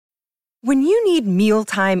When you need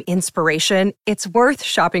mealtime inspiration, it's worth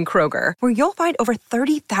shopping Kroger, where you'll find over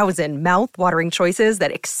 30,000 mouth-watering choices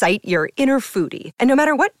that excite your inner foodie. And no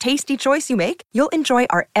matter what tasty choice you make, you'll enjoy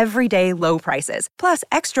our everyday low prices, plus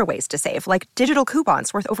extra ways to save, like digital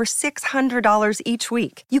coupons worth over $600 each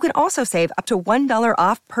week. You can also save up to $1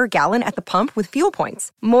 off per gallon at the pump with fuel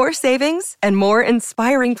points. More savings and more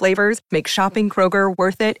inspiring flavors make shopping Kroger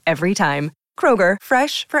worth it every time. Kroger,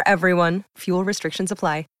 fresh for everyone. Fuel restrictions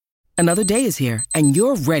apply. Another day is here, and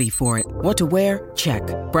you're ready for it. What to wear? Check.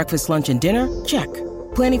 Breakfast, lunch, and dinner? Check.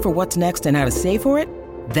 Planning for what's next and how to save for it?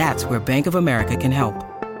 That's where Bank of America can help.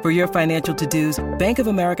 For your financial to-dos, Bank of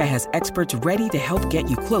America has experts ready to help get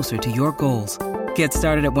you closer to your goals. Get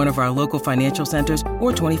started at one of our local financial centers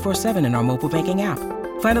or 24/7 in our mobile banking app.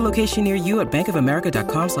 Find a location near you at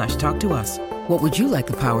bankofamerica.com/talktous. What would you like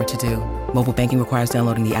the power to do? Mobile banking requires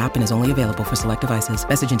downloading the app and is only available for select devices.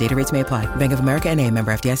 Message and data rates may apply. Bank of America N.A.,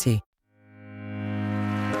 member FDIC.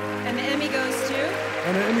 And the Emmy goes to?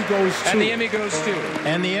 And the Emmy goes to? And the Emmy goes to?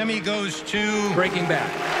 And the Emmy goes to? Breaking Bad.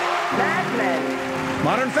 Mad Men.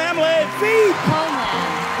 Modern Family. Veep.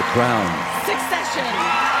 Homeland. The Crown. Succession.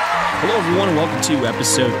 Hello, everyone, and welcome to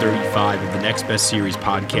episode 35 of the Next Best Series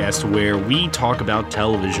podcast, where we talk about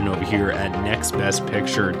television over here at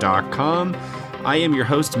nextbestpicture.com. I am your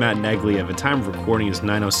host, Matt Neglia. The time of recording is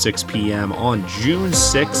 9:06 p.m. on June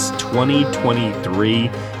 6, 2023.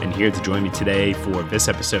 And here to join me today for this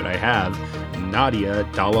episode, I have Nadia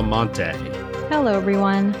Dalamonte. Hello,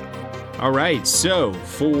 everyone. All right, so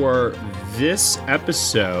for this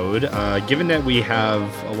episode, given that we have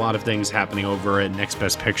a lot of things happening over at Next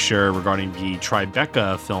Best Picture regarding the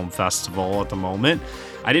Tribeca Film Festival at the moment,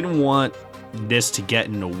 I didn't want this to get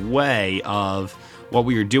in the way of what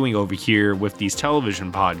we are doing over here with these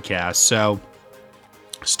television podcasts. So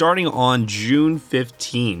starting on June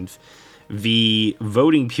 15th, the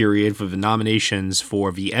voting period for the nominations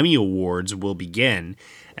for the Emmy Awards will begin.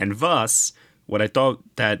 And thus, what I thought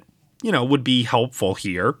that, would be helpful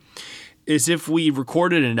here is if we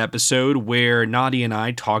recorded an episode where Nadia and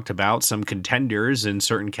I talked about some contenders in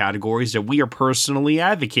certain categories that we are personally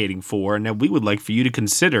advocating for and that we would like for you to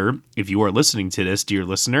consider if you are listening to this, dear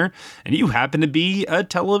listener, and you happen to be a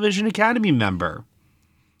Television Academy member.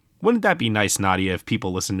 Wouldn't that be nice, Nadia, if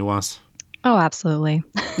people listen to us? Oh, absolutely.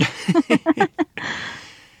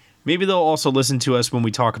 Maybe they'll also listen to us when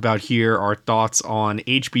we talk about here our thoughts on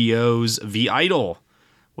HBO's The Idol,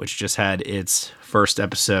 which just had its first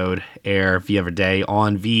episode air the other day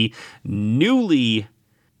on the newly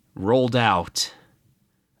rolled out,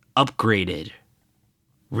 upgraded,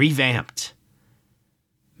 revamped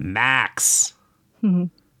Max.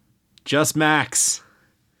 Just Max.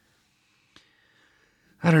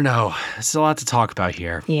 I don't know. There's a lot to talk about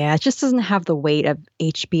here. Yeah, it just doesn't have the weight of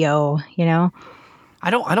HBO, I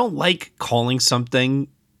don't like calling something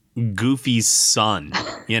Goofy's son,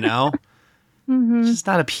 It's just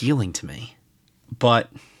not appealing to me.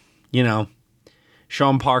 But,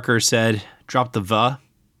 Sean Parker said, drop the,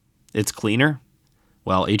 it's cleaner.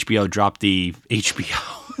 Well, HBO dropped the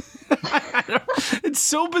HBO. It's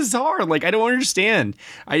so bizarre. Like, I don't understand.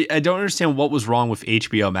 I don't understand what was wrong with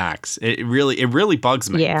HBO Max. It really bugs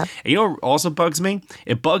me. Yeah. And you know what also bugs me?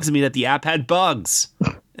 It bugs me that the app had bugs.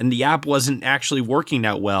 And the app wasn't actually working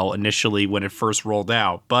that well initially when it first rolled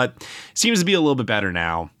out. But it seems to be a little bit better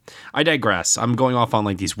now. I digress. I'm going off on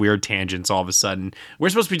like these weird tangents all of a sudden. We're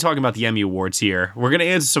supposed to be talking about the Emmy Awards here. We're going to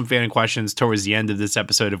answer some fan questions towards the end of this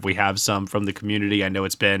episode if we have some from the community. I know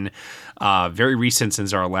it's been very recent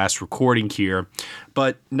since our last recording here.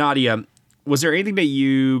 But Nadia, was there anything that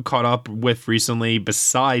you caught up with recently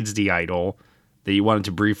besides The Idol that you wanted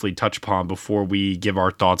to briefly touch upon before we give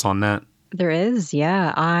our thoughts on that? There is,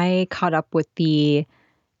 yeah. I caught up with the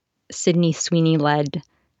Sydney Sweeney-led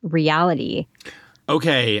Reality.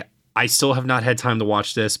 Okay, I still have not had time to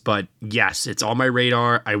watch this, but yes, it's on my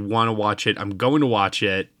radar. I want to watch it. I'm going to watch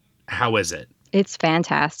it. How is it? It's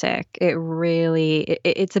fantastic.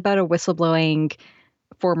 It's about a whistleblowing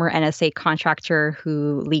former NSA contractor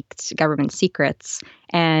who leaked government secrets.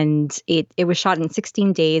 And it was shot in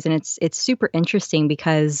 16 days, and it's super interesting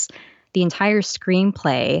because the entire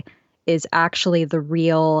screenplay is actually the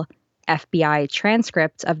real FBI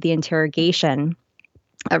transcript of the interrogation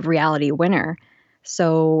of Reality Winner.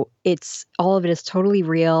 So all of it is totally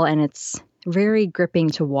real, and it's very gripping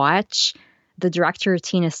to watch. The director,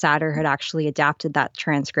 Tina Satter, had actually adapted that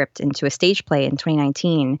transcript into a stage play in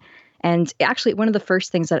 2019. And actually, one of the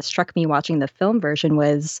first things that struck me watching the film version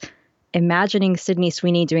was imagining Sydney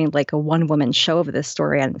Sweeney doing like a one-woman show of this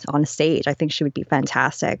story on stage. I think she would be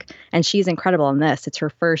fantastic. And she's incredible in this. It's her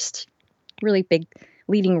first really big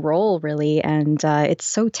leading role, really. And it's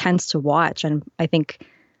so tense to watch. And I think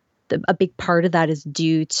a big part of that is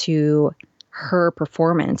due to her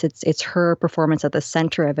performance. It's her performance at the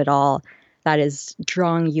center of it all that is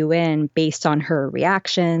drawing you in based on her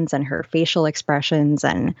reactions and her facial expressions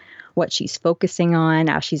and what she's focusing on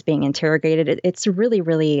as she's being interrogated. It's really,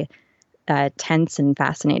 really tense and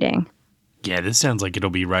fascinating. Yeah, this sounds like it'll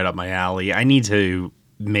be right up my alley. I need to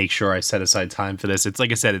make sure I set aside time for this. It's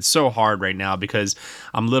like I said, it's so hard right now because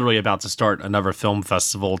I'm literally about to start another film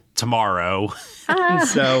festival tomorrow.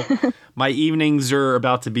 So my evenings are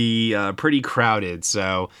about to be pretty crowded.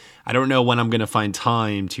 So I don't know when I'm going to find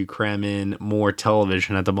time to cram in more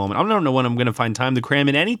television at the moment. I don't know when I'm going to find time to cram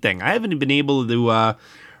in anything. I haven't been able to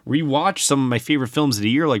rewatch some of my favorite films of the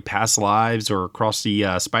year, like Past Lives or Across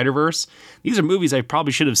the Spider-Verse. These are movies I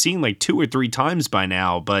probably should have seen like 2 or 3 times by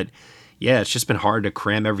now, but yeah, it's just been hard to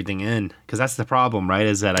cram everything in because that's the problem, right?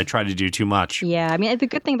 Is that I try to do too much. Yeah, I mean, the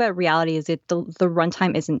good thing about reality is the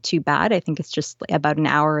runtime isn't too bad. I think it's just about an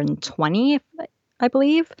hour and 20, I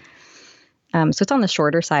believe. So it's on the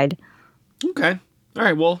shorter side. Okay. All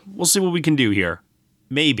right. Well, we'll see what we can do here.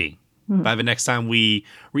 Maybe. By the next time we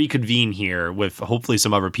reconvene here with hopefully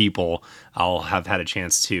some other people, I'll have had a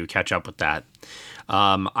chance to catch up with that.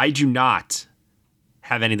 I do not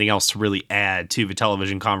have anything else to really add to the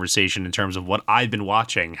television conversation in terms of what I've been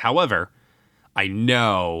watching. However, I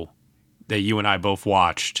know that you and I both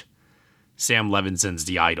watched Sam Levinson's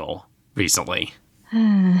The Idol recently.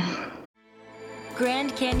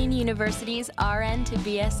 Grand Canyon University's RN to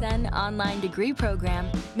BSN online degree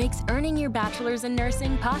program makes earning your bachelor's in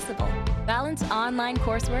nursing possible. Balance online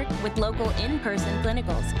coursework with local in-person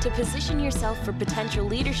clinicals to position yourself for potential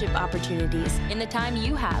leadership opportunities in the time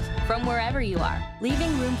you have from wherever you are,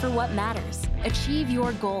 leaving room for what matters. Achieve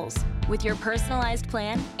your goals with your personalized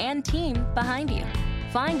plan and team behind you.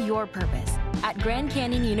 Find your purpose at Grand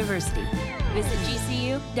Canyon University. Visit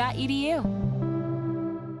gcu.edu.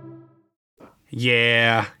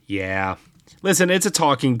 Yeah. Listen, it's a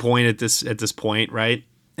talking point at this point, right?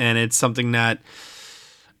 And it's something that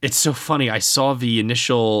it's so funny. I saw the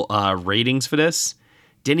initial ratings for this.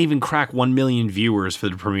 Didn't even crack 1 million viewers for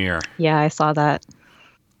the premiere. Yeah, I saw that.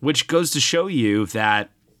 Which goes to show you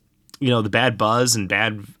that, you know, the bad buzz and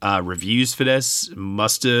bad reviews for this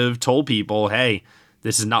must have told people, hey,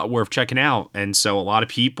 this is not worth checking out. And so a lot of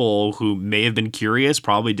people who may have been curious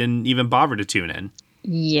probably didn't even bother to tune in.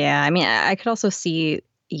 Yeah, I mean, I could also see,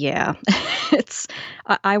 I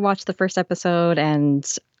watched the first episode and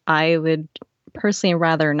I would personally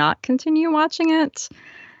rather not continue watching it.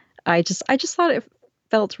 I just thought it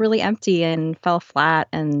felt really empty and fell flat,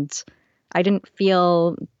 and I didn't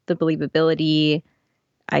feel the believability.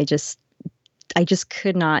 I just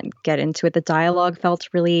could not get into it. The dialogue felt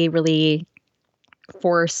really, really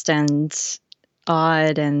forced and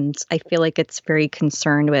odd, and I feel like it's very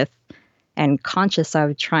concerned with and conscious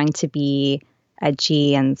of trying to be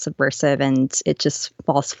edgy and subversive, and it just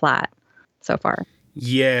falls flat so far.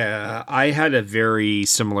 Yeah, I had a very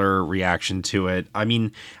similar reaction to it. I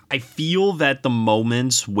mean, I feel that the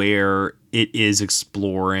moments where it is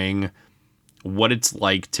exploring what it's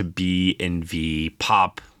like to be in the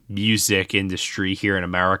pop music industry here in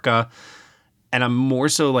America, and I'm more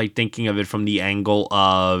so like thinking of it from the angle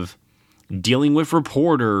of dealing with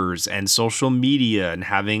reporters and social media and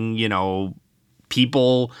having, you know,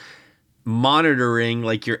 people monitoring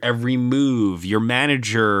like your every move, your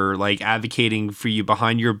manager like advocating for you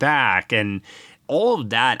behind your back, and all of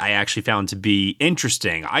that I actually found to be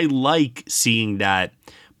interesting. I like seeing that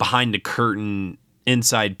behind the curtain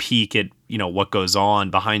inside peek at, you know, what goes on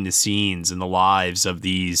behind the scenes in the lives of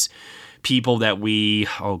these people that we,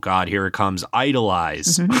 oh God, here it comes,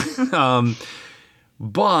 idolize.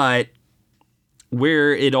 But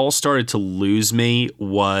where it all started to lose me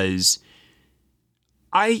was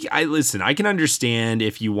I listen, I can understand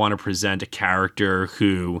if you want to present a character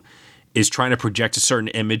who is trying to project a certain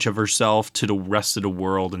image of herself to the rest of the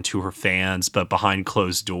world and to her fans, but behind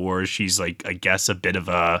closed doors, she's like, I guess, a bit of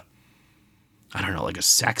a, I don't know, like a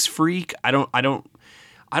sex freak. I don't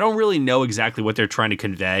really know exactly what they're trying to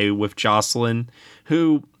convey with Jocelyn,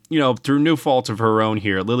 who, you know, through no fault of her own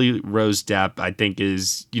here, Lily Rose Depp, I think,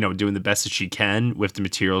 is, you know, doing the best that she can with the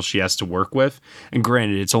materials she has to work with. And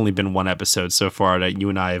granted, it's only been one episode so far that you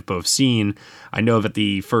and I have both seen. I know that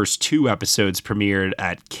the first 2 episodes premiered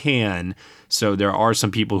at Cannes, so there are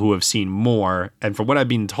some people who have seen more. And from what I've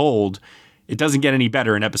been told, it doesn't get any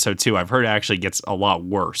better in episode 2. I've heard it actually gets a lot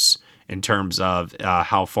worse in terms of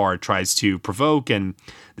how far it tries to provoke and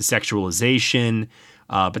the sexualization.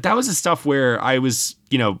 But that was the stuff where I was,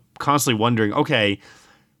 you know, constantly wondering, okay,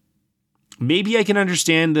 maybe I can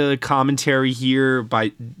understand the commentary here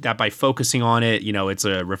by focusing on it, it's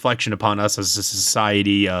a reflection upon us as a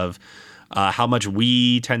society of how much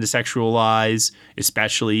we tend to sexualize,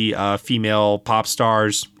 especially female pop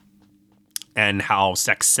stars, and how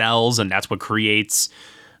sex sells, and that's what creates,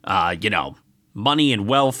 money and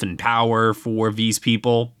wealth and power for these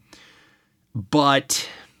people. But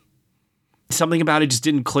something about it just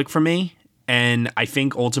didn't click for me, and I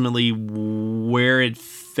think ultimately where it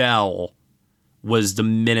fell was the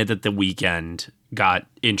minute that The Weeknd got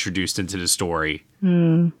introduced into the story.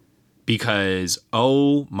 Because,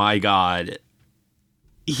 oh my God,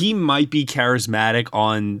 he might be charismatic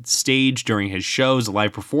on stage during his shows,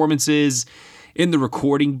 live performances, in the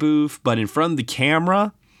recording booth, but in front of the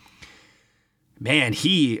camera, man,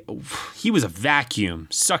 he was a vacuum,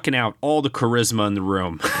 sucking out all the charisma in the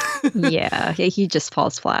room. Yeah, he just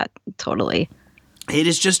falls flat, totally. It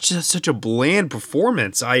is just such a bland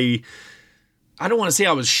performance. I don't want to say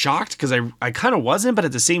I was shocked, because I kind of wasn't, but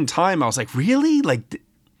at the same time, I was like, really? Like,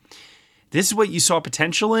 this is what you saw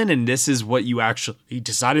potential in, and this is what you actually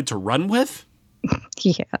decided to run with?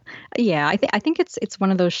 Yeah. I think it's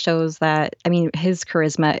one of those shows that, I mean, his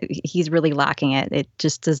charisma, he's really lacking it. It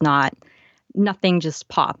just does not, nothing just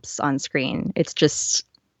pops on screen. It's just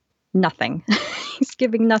nothing. He's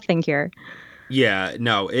giving nothing here. Yeah,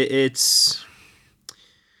 no, it's...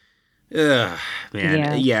 man.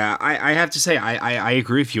 Yeah, I have to say, I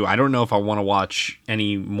agree with you. I don't know if I want to watch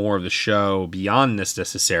any more of the show beyond this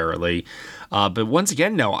necessarily. But once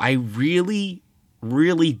again, no, I really,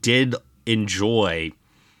 really did enjoy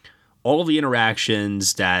all the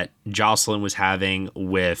interactions that Jocelyn was having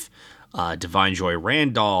with Divine Joy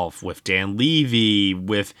Randolph, with Dan Levy,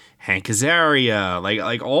 with Hank Azaria.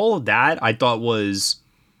 Like all of that I thought was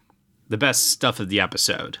the best stuff of the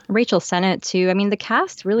episode. Rachel Sennett too. I mean, the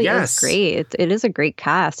cast really is great. It is a great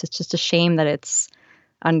cast. It's just a shame that it's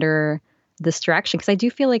under this direction, because I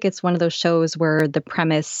do feel like it's one of those shows where the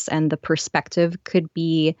premise and the perspective could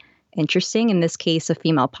be interesting. In this case, a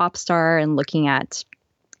female pop star and looking at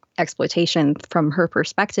exploitation from her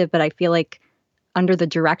perspective. But I feel like under the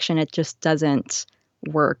direction, it just doesn't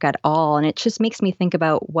work at all. And it just makes me think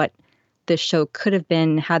about what this show could have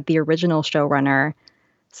been had the original showrunner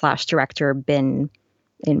 / director been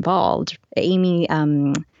involved. Amy,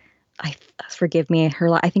 forgive me,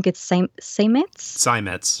 I think it's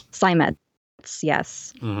Seimetz,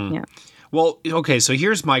 yes. Mm-hmm. Yeah. Well, okay, so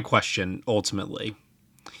here's my question ultimately.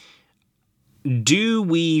 Do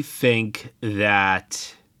we think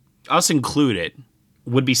that us included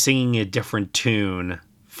would be singing a different tune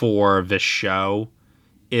for this show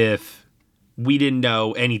if we didn't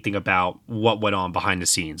know anything about what went on behind the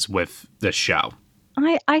scenes with this show?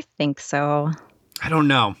 I think so. I don't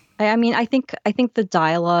know. I mean, I think the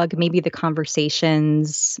dialogue, maybe the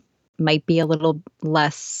conversations might be a little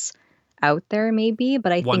less out there, maybe,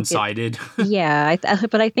 but I think one-sided. Yeah,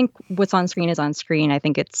 but I think what's on screen is on screen. I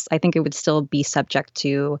think it would still be subject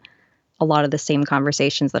to a lot of the same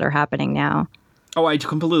conversations that are happening now. Oh, I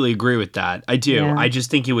completely agree with that. I do. Yeah. I just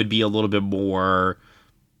think it would be a little bit more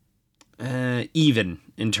even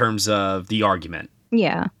in terms of the argument.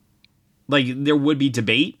 Yeah. Like, there would be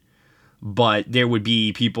debate, but there would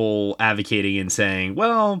be people advocating and saying,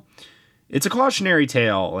 well, it's a cautionary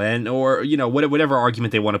tale, or whatever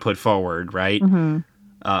argument they want to put forward, right?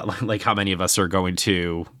 Mm-hmm. Like how many of us are going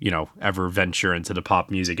to, ever venture into the pop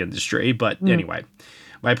music industry. But anyway,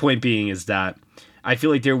 my point being is that I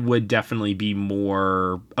feel like there would definitely be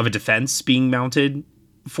more of a defense being mounted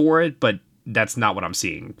for it, but that's not what I'm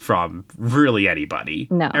seeing from really anybody.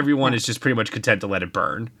 No. Everyone is just pretty much content to let it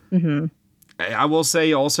burn. Mm-hmm. I will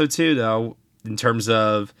say also, too, though, in terms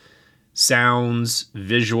of sounds,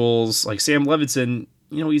 visuals, like Sam Levinson,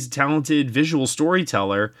 he's a talented visual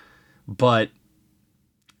storyteller, but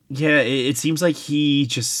yeah, it seems like he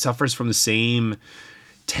just suffers from the same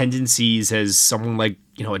tendencies as someone like,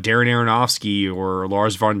 a Darren Aronofsky or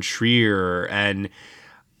Lars von Trier. And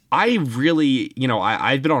I really,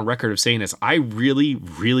 I've been on record of saying this. I really,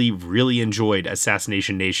 really, really enjoyed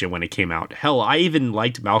Assassination Nation when it came out. Hell, I even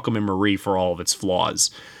liked Malcolm and Marie for all of its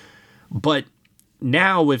flaws. But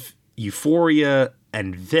now with Euphoria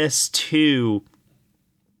and this too,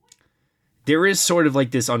 there is sort of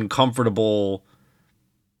like this uncomfortable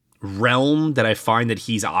realm that I find that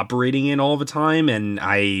he's operating in all the time. And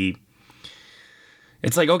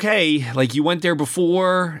it's like, okay, like you went there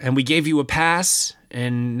before and we gave you a pass,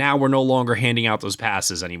 and now we're no longer handing out those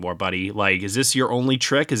passes anymore, buddy. Like, is this your only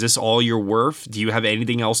trick? Is this all you're worth? Do you have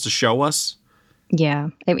anything else to show us? Yeah.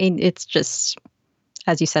 I mean, it's just,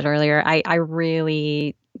 as you said earlier, I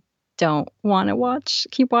really don't want to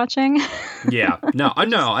keep watching. Yeah, no, I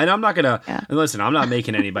know. And I'm not going to, Yeah. listen, I'm not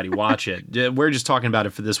making anybody watch it. We're just talking about it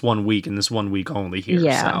for this 1 week and this 1 week only here.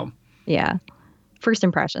 Yeah. So. Yeah. First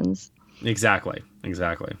impressions. Exactly.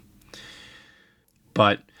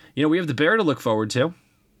 But, we have the Bear to look forward to.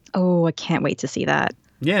 Oh, I can't wait to see that.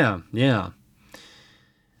 Yeah.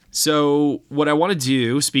 So what I want to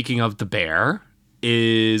do, speaking of the Bear,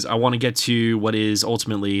 is I want to get to what is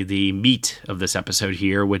ultimately the meat of this episode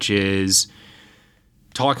here, which is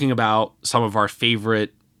talking about some of our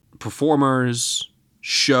favorite performers,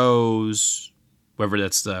 shows, whether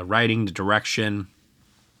that's the writing, the direction,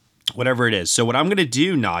 whatever it is. So what I'm going to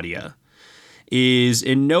do, Nadia, is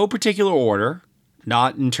in no particular order,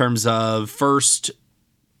 not in terms of first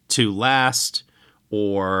to last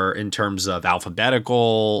or in terms of alphabetical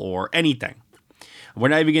or anything. We're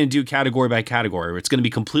not even going to do category by category. It's going to be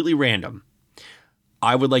completely random.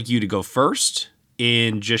 I would like you to go first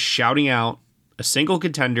in just shouting out a single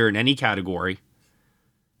contender in any category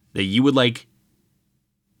that you would like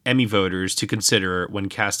Emmy voters to consider when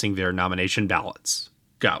casting their nomination ballots.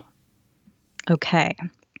 Go. Okay.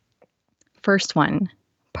 First one,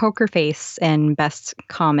 Poker Face and Best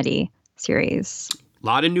Comedy Series. A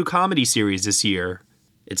lot of new comedy series this year.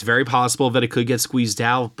 It's very possible that it could get squeezed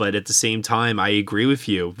out, but at the same time, I agree with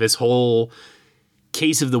you. This whole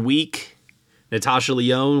case of the week, Natasha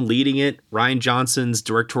Lyonne leading it, Ryan Johnson's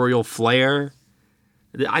directorial flair.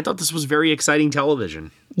 I thought this was very exciting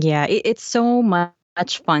television. Yeah, it's so much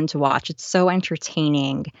fun to watch. It's so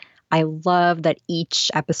entertaining. I love that each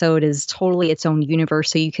episode is totally its own universe,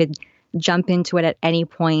 so you could jump into it at any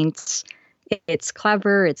point. It's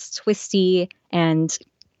clever, it's twisty, and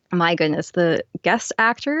my goodness, the guest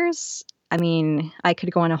actors, I mean, I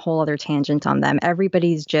could go on a whole other tangent on them.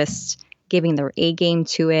 Everybody's just giving their A game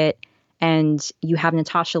to it. And you have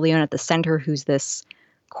Natasha Lyonne at the center, who's this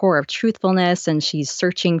core of truthfulness, and she's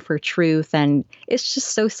searching for truth. And it's just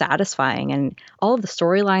so satisfying. And all of the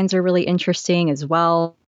storylines are really interesting as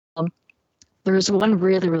well. There's one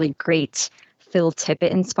really, really great Phil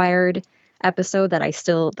Tippett inspired episode that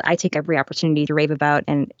I take every opportunity to rave about,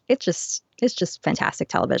 and it's just fantastic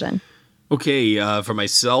television. Okay, for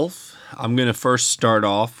myself, I'm going to first start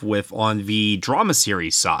off with on the drama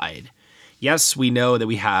series side. Yes, we know that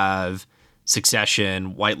we have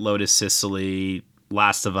Succession, White Lotus Sicily,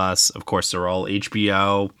 Last of Us. Of course, they're all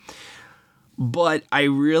HBO. But I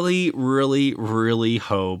really, really, really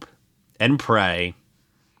hope and pray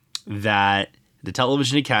that the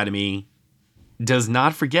Television Academy does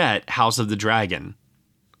not forget House of the Dragon,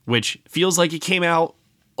 which feels like it came out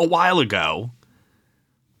a while ago,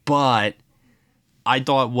 but I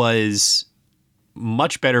thought was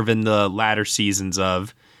much better than the latter seasons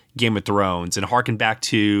of Game of Thrones and harken back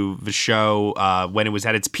to the show when it was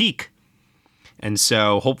at its peak. And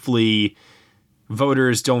so hopefully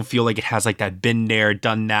voters don't feel like it has like that been there,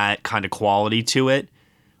 done that kind of quality to it,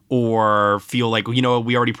 or feel like, we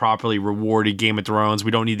already properly rewarded Game of Thrones.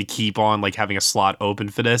 We don't need to keep on like having a slot open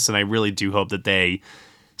for this. And I really do hope that they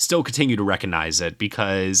still continue to recognize it,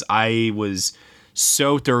 because I was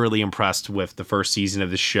so thoroughly impressed with the first season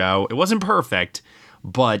of the show. It wasn't perfect,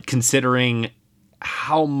 but considering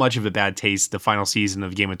how much of a bad taste the final season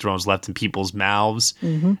of Game of Thrones left in people's mouths,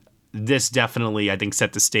 this definitely, I think,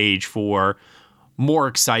 set the stage for more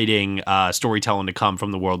exciting storytelling to come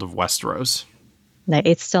from the world of Westeros.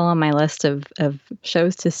 It's still on my list of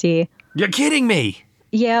shows to see. You're kidding me!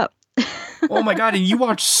 Yeah. Oh my God, and you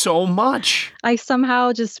watch so much. I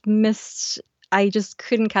somehow just missed, I just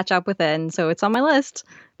couldn't catch up with it, and so it's on my list,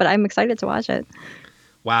 but I'm excited to watch it.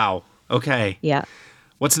 Wow. Okay. Yeah.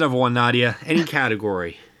 What's another one, Nadia? Any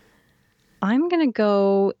category? I'm going to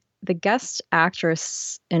go the guest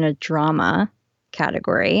actress in a drama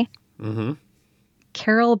category. Mm-hmm.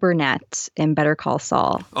 Carol Burnett in Better Call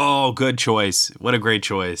Saul. Oh, good choice. What a great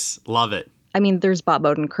choice. Love it. I mean, there's Bob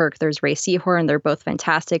Odenkirk, there's Ray Seahorn, they're both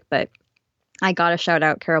fantastic, but I gotta shout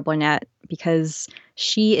out Carol Burnett because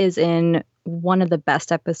she is in one of the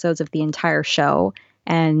best episodes of the entire show,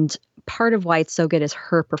 and part of why it's so good is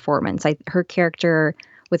her performance. Her character,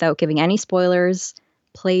 without giving any spoilers,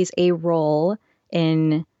 plays a role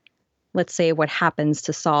in, let's say, what happens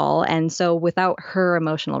to Saul. And so without her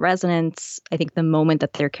emotional resonance, I think the moment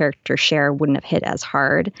that their characters share wouldn't have hit as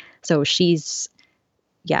hard. So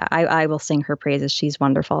I will sing her praises. She's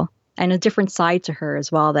wonderful. And a different side to her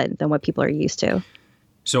as well than what people are used to.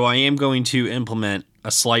 So I am going to implement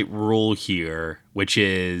a slight rule here, which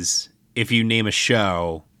is if you name a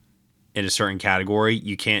show in a certain category,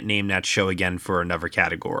 you can't name that show again for another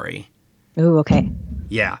category. Ooh, okay.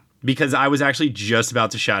 Yeah. because I was actually just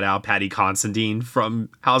about to shout out Patty Considine from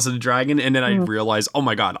House of the Dragon, and then I realized, oh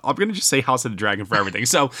my god, I'm gonna just say House of the Dragon for everything.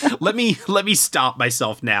 So let me stop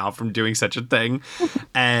myself now from doing such a thing,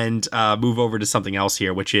 and move over to something else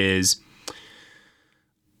here, which is,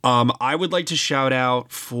 I would like to shout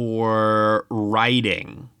out for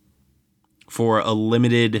writing for a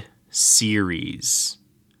limited series.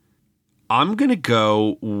 I'm gonna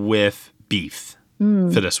go with Beef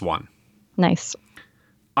for this one. Nice.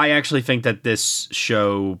 I actually think that this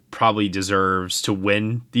show probably deserves to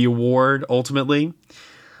win the award ultimately.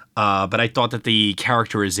 But I thought that the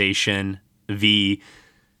characterization, the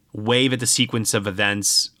way that the sequence of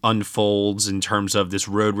events unfolds in terms of this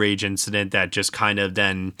road rage incident that just kind of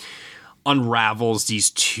then unravels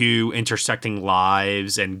these two intersecting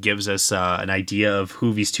lives and gives us an idea of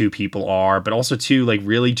who these two people are, but also too, like,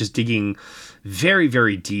 really just digging very,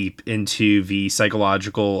 very deep into the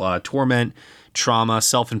psychological torment, trauma,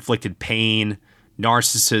 self-inflicted pain,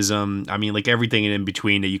 narcissism. I mean, like, everything in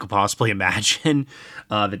between that you could possibly imagine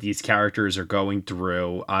that these characters are going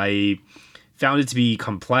through. I found it to be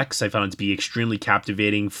complex. I found it to be extremely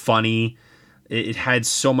captivating, funny. It had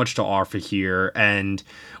so much to offer here. And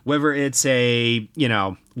whether it's a,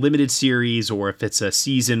 limited series or if it's a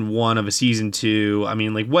season 1 of a season 2, I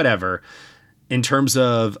mean, like, whatever. In terms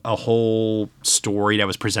of a whole story that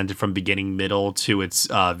was presented from beginning, middle to its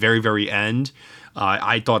very, very end,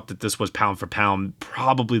 I thought that this was pound for pound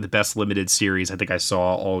probably the best limited series I think I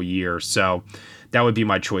saw all year. So that would be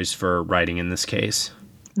my choice for writing in this case.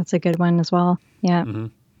 That's a good one as well. Yeah. Mm-hmm.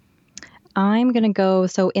 I'm going to go,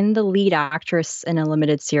 so in the lead actress in a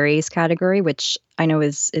limited series category, which I know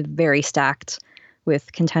is very stacked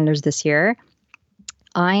with contenders this year,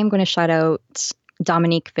 I'm going to shout out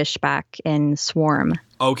Dominique Fishback in Swarm.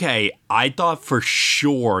 Okay, I thought for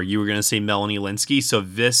sure you were going to say Melanie Linsky, so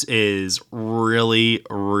this is really,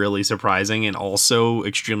 really surprising and also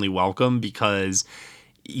extremely welcome because,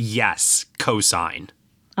 yes, cosign.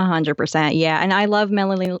 100%, yeah. And I love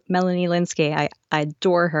Melanie Linsky. I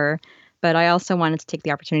adore her, but I also wanted to take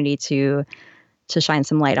the opportunity to shine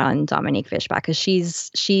some light on Dominique Fishback because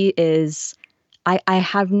she is. I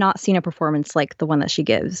have not seen a performance like the one that she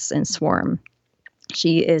gives in Swarm.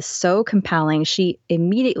 She is so compelling. She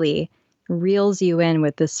immediately reels you in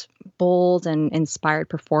with this bold and inspired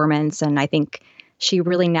performance. And I think she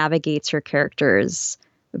really navigates her character's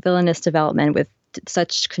villainous development with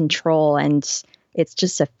such control. And it's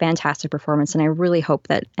just a fantastic performance. And I really hope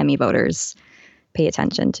that Emmy voters pay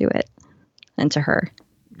attention to it and to her.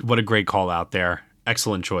 What a great call out there.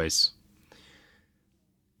 Excellent choice.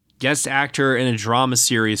 Guest actor in a drama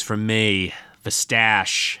series from me, The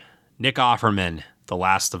Stash, Nick Offerman, The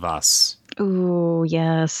Last of Us. Ooh,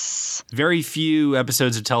 yes. Very few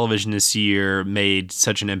episodes of television this year made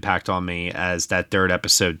such an impact on me as that third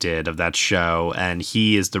episode did of that show, and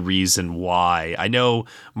he is the reason why. I know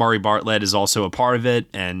Maury Bartlett is also a part of it,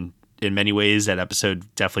 and in many ways that episode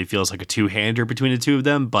definitely feels like a two-hander between the two of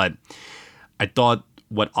them, but I thought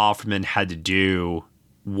what Offerman had to do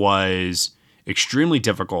was extremely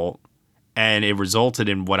difficult, and it resulted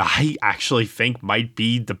in what I actually think might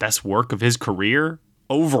be the best work of his career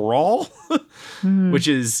overall, which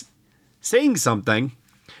is saying something.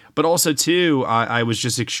 But also, too, I was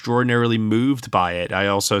just extraordinarily moved by it. I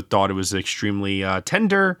also thought it was extremely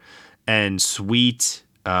tender and sweet,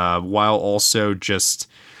 while also just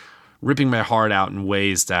ripping my heart out in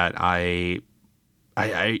ways that I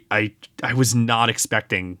was not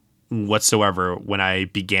expecting whatsoever when I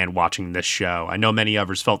began watching this show. I know many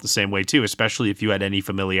others felt the same way too, especially if you had any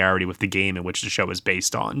familiarity with the game in which the show is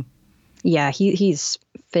based on. Yeah, he's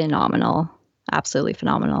phenomenal. Absolutely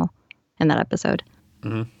phenomenal in that episode.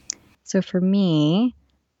 Mm-hmm. So for me,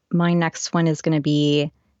 my next one is going to be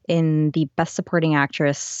in the Best Supporting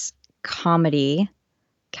Actress comedy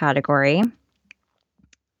category.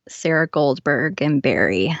 Sarah Goldberg and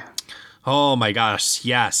Barry. Oh my gosh,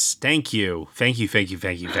 yes. Thank you. Thank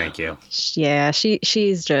you. Yeah,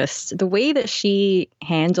 she's just, the way that she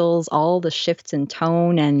handles all the shifts in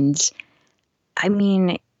tone, and I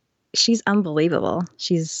mean, she's unbelievable.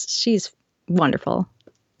 She's wonderful.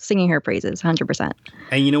 Singing her praises, 100%.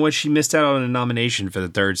 And you know what? She missed out on a nomination for the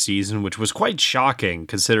third season, which was quite shocking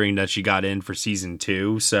considering that she got in for season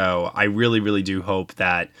 2. So I really, really do hope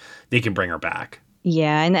that they can bring her back.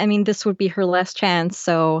 Yeah, and I mean, this would be her last chance,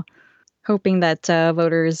 so hoping that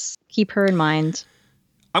voters keep her in mind.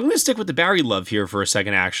 I'm going to stick with the Barry love here for a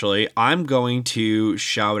second, actually. I'm going to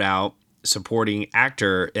shout out supporting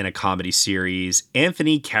actor in a comedy series,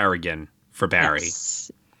 Anthony Carrigan, for Barry.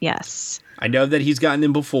 Yes. I know that he's gotten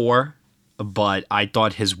in before, but I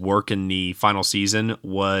thought his work in the final season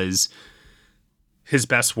was his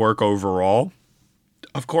best work overall.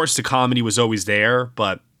 Of course, the comedy was always there,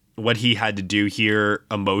 but what he had to do here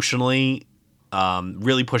emotionally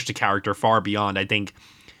really pushed the character far beyond, I think,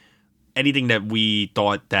 anything that we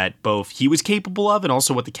thought that both he was capable of and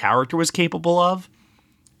also what the character was capable of.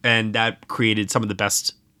 And that created some of the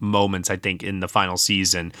best moments, I think, in the final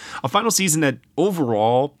season. A final season that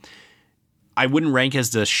overall I wouldn't rank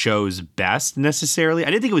as the show's best necessarily. I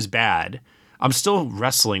didn't think it was bad. I'm still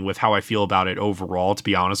wrestling with how I feel about it overall, to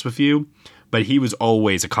be honest with you. But he was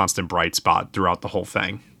always a constant bright spot throughout the whole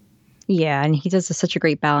thing. Yeah, and he does such a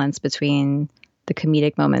great balance between the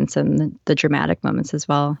comedic moments and the dramatic moments as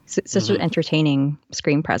well. Such an entertaining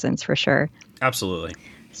screen presence for sure. Absolutely.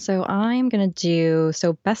 So I'm gonna do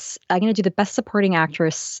the best supporting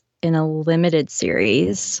actress in a limited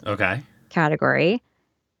series. Okay. Category.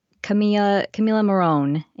 Camila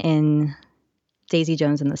Morrone in Daisy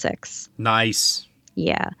Jones and the Six. Nice.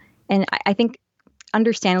 Yeah, and I think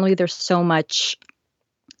understandably there's so much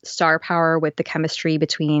star power with the chemistry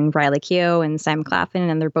between Riley Keough and Sam Claflin,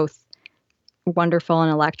 and they're both wonderful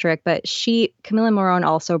and electric. But Camila Morrone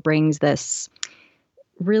also brings this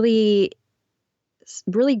really,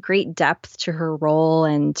 really great depth to her role,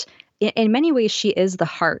 and in many ways she is the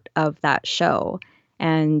heart of that show.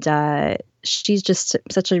 And she's just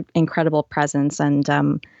such an incredible presence. And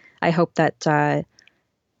I hope that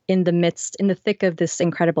in the thick of this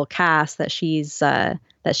incredible cast, that she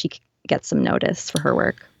gets some notice for her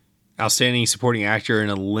work. Outstanding supporting actor in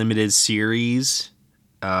a limited series.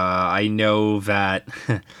 I know that.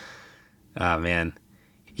 Oh man,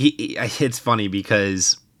 it's funny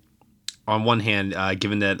because on one hand,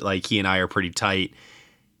 given that like he and I are pretty tight,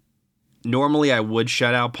 normally I would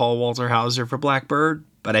shout out Paul Walter Hauser for Blackbird,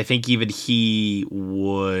 but I think even he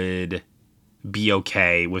would be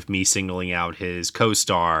okay with me singling out his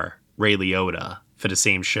co-star Ray Liotta for the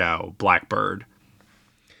same show, Blackbird.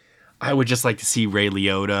 I would just like to see Ray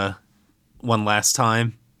Liotta one last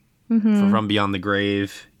time for From Beyond the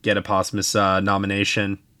Grave, get a posthumous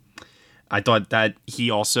nomination. I thought that he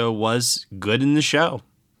also was good in the show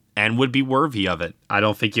and would be worthy of it. I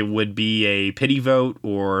don't think it would be a pity vote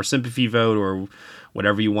or sympathy vote or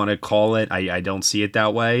whatever you want to call it. I don't see it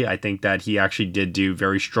that way. I think that he actually did do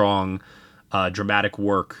very strong dramatic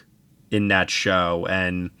work in that show,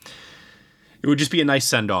 and it would just be a nice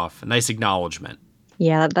send-off, a nice acknowledgement.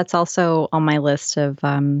 Yeah, that's also on my list of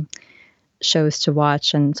shows to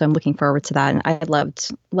watch, and so I'm looking forward to that. And I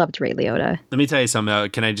loved Ray Liotta. Let me tell you something.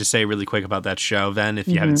 Can I just say really quick about that show, then, if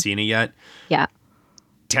you haven't seen it yet? Yeah.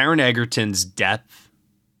 Taron Egerton's depth,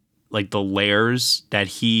 like the layers that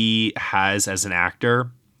he has as an actor,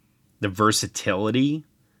 the versatility,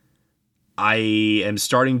 I am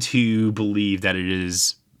starting to believe that it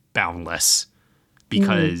is boundless.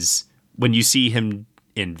 Because when you see him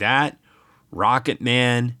in that, Rocket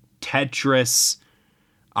Man, Tetris,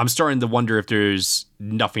 I'm starting to wonder if there's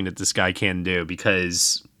nothing that this guy can do,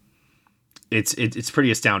 because it's pretty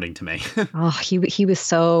astounding to me. Oh, he was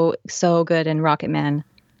so good in Rocket Man.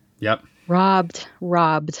 Yep. Robbed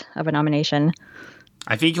of a nomination.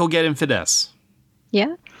 I think he'll get in for this.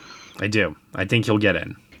 Yeah? I do. I think he'll get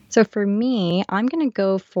in. So for me, I'm going to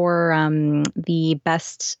go for the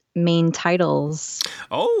best main titles.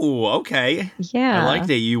 Oh, okay. Yeah. I like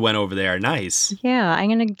that you went over there. Nice. Yeah, I'm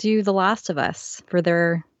going to do The Last of Us for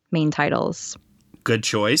their main titles. Good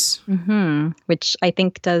choice. Which I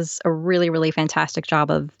think does a really, really fantastic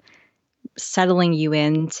job of settling you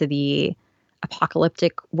into the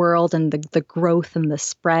apocalyptic world and the growth and the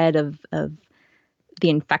spread of the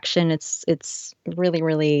infection. It's really,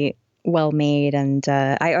 really well made. And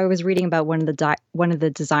I was reading about one of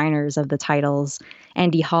the designers of the titles,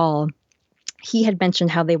 Andy Hall. He had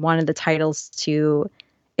mentioned how they wanted the titles to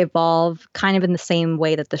evolve kind of in the same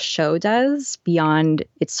way that the show does, beyond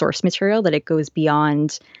its source material, that it goes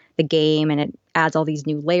beyond the game and it adds all these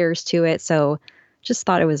new layers to it. So just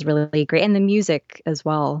thought it was really great. And the music as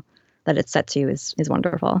well that it's set to is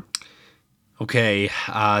wonderful. Okay,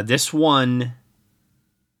 this one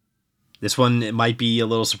it might be a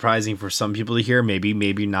little surprising for some people to hear, maybe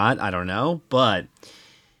not, I don't know. But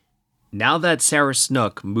now that Sarah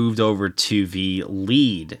Snook moved over to the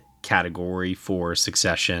lead category for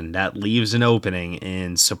Succession, that leaves an opening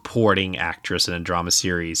in supporting actress in a drama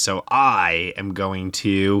series. So I am going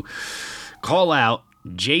to call out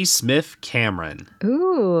J. Smith Cameron.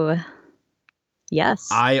 Ooh. Yes.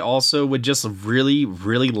 I also would just really,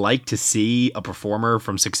 really like to see a performer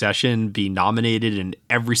from Succession be nominated in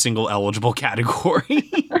every single eligible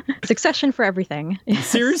category. Succession for everything.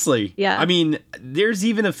 Seriously. Yeah. I mean, there's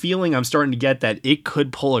even a feeling I'm starting to get that it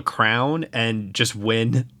could pull a crown and just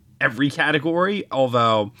win every category.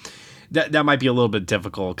 Although that might be a little bit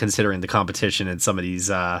difficult considering the competition in some of these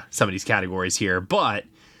categories here. But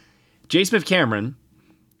J. Smith Cameron,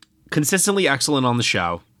 consistently excellent on the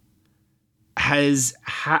show,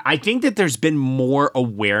 I think that there's been more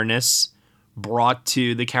awareness brought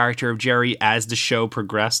to the character of Jerry as the show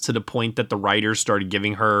progressed, to the point that the writers started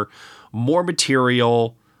giving her more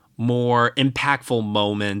material, more impactful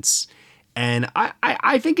moments. And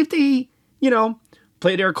I think if they,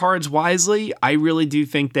 play their cards wisely, I really do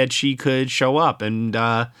think that she could show up. And,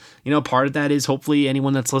 part of that is hopefully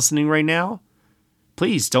anyone that's listening right now,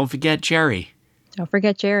 please don't forget Jerry. Don't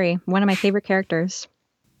forget Jerry. One of my favorite characters.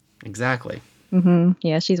 Exactly. Mm-hmm.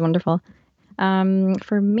 Yeah, she's wonderful.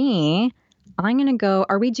 For me, I'm going to go,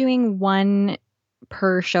 are we doing one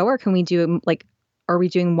per show, or can we do, are we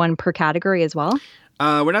doing one per category as well?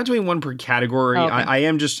 We're not doing one per category. Oh, okay. I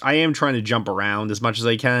am trying to jump around as much as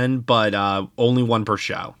I can, but only one per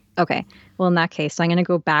show. Okay. Well, in that case, I'm going to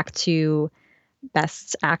go back to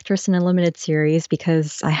Best Actress in a Limited Series,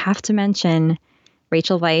 because I have to mention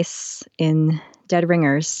Rachel Weisz in Dead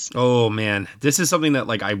Ringers. Oh man, this is something that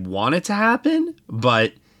I want it to happen,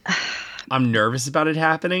 but I'm nervous about it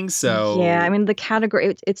happening. So yeah, I mean the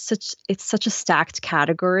category, it's such a stacked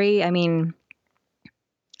category. I mean,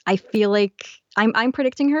 I feel like I'm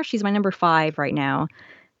predicting her. She's my number 5 right now,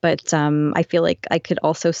 but I feel like I could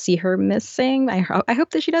also see her missing. I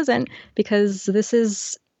hope that she doesn't, because this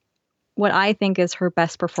is what I think is her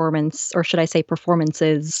best performance, or should I say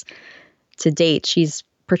performances to date. She's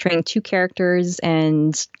portraying 2 characters,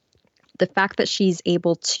 and the fact that she's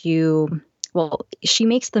able to, she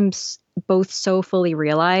makes them both so fully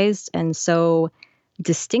realized and so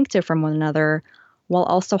distinctive from one another, while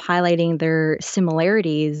also highlighting their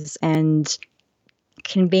similarities and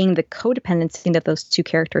conveying the codependency that those 2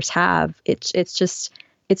 characters have. It's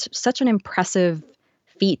such an impressive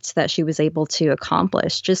feat that she was able to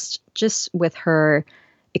accomplish, just with her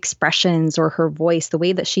expressions or her voice. The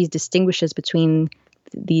way that she distinguishes between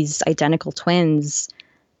these identical twins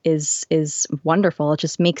is wonderful. It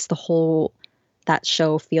just makes that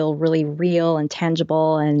show feel really real and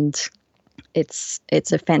tangible, and it's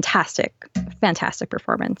a fantastic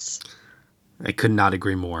performance. I could not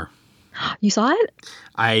agree more. You saw it?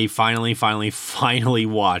 I finally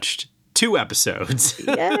watched 2 episodes.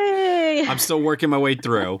 Yay! I'm still working my way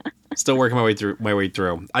through.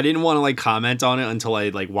 I didn't want to comment on it until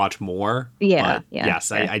I watch more. Yeah. But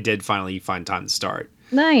yes, I did finally find time to start.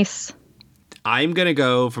 Nice. I'm going to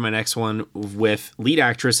go for my next one with lead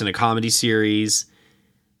actress in a comedy series,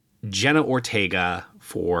 Jenna Ortega,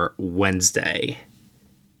 for Wednesday.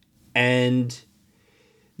 And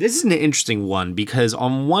this is an interesting one, because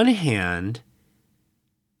on one hand,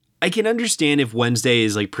 I can understand if Wednesday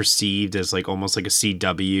is perceived as almost like a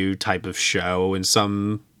CW type of show, and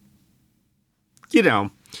some,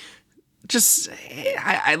 just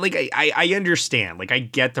I understand. I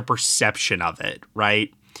get the perception of it,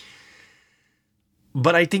 right?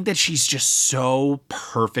 But I think that she's just so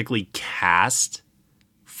perfectly cast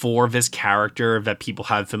for this character that people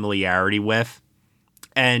have familiarity with.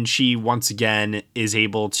 And she, once again, is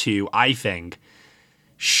able to, I think,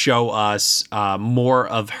 show us more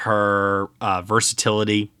of her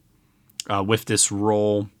versatility with this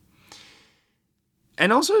role.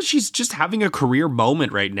 And also, she's just having a career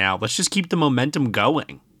moment right now. Let's just keep the momentum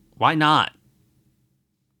going. Why not?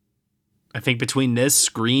 I think between this,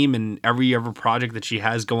 Scream, and every other project that she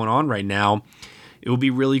has going on right now, it would be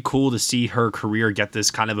really cool to see her career get this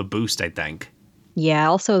kind of a boost, I think. Yeah,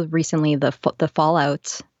 also recently the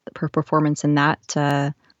Fallout, her performance in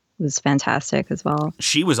that was fantastic as well.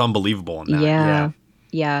 She was unbelievable in that.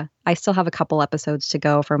 Yeah. I still have a couple episodes to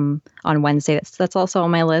go on Wednesday. That's also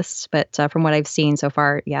on my list, but from what I've seen so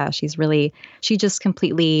far, yeah, she just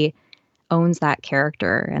completely owns that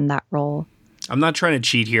character and that role. I'm not trying to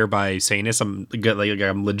cheat here by saying this. I'm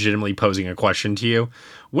legitimately posing a question to you.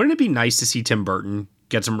 Wouldn't it be nice to see Tim Burton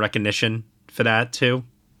get some recognition for that too?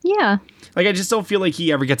 Yeah. I just don't feel like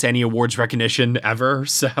he ever gets any awards recognition ever.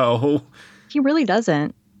 So he really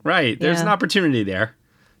doesn't. Right. There's an opportunity there.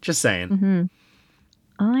 Just saying. Mm-hmm.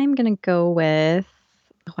 I'm going to go with,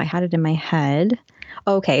 I had it in my head.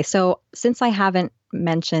 Okay. So since I haven't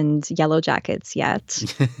mentioned Yellow Jackets yet,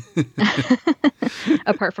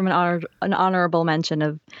 apart from an honorable mention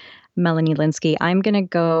of Melanie Lynskey, I'm going to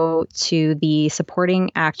go to the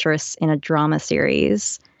supporting actress in a drama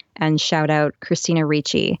series and shout out Christina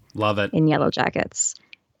Ricci. Love it. In Yellow Jackets.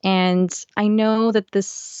 And I know that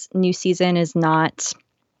this new season is not,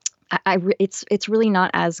 it's really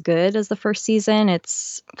not as good as the first season.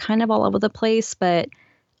 It's kind of all over the place, but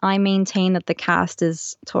I maintain that the cast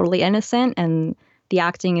is totally innocent and the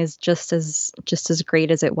acting is just as great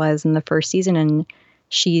as it was in the first season, and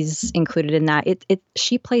she's included in that.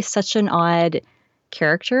 She plays such an odd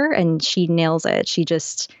character, and she nails it. She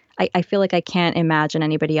just, I feel like I can't imagine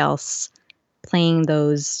anybody else playing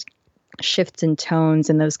those shifts in tones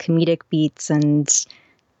and those comedic beats, and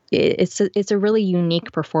it's a really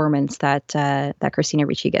unique performance that Christina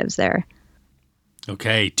Ricci gives there.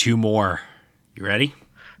 Okay, 2 more. You ready?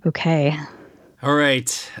 Okay. All right.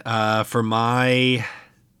 For my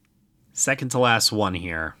second to last one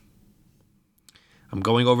here, I'm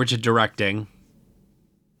going over to directing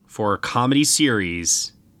for a comedy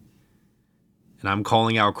series, and I'm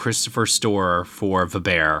calling out Christopher Storer for The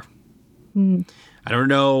Bear. I don't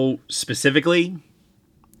know specifically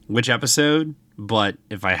which episode, but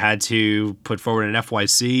if I had to put forward an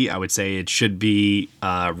FYC, I would say it should be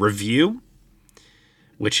Review,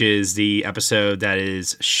 which is the episode that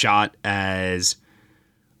is shot as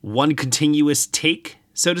one continuous take,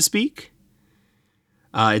 so to speak.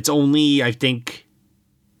 It's only, I think,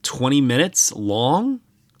 20 minutes long.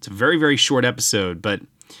 It's a very, very short episode, but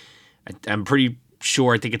I'm pretty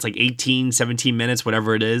sure, I think it's like 18, 17 minutes,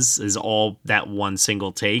 whatever it is all that one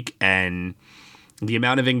single take. And the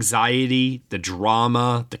amount of anxiety, the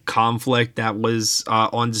drama, the conflict that was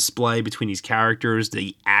on display between these characters,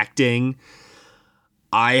 the acting,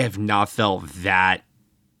 I have not felt that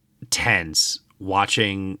tense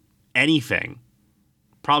watching anything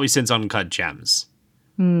probably since Uncut Gems.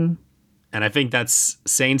 And I think that's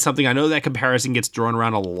saying something. I know that comparison gets thrown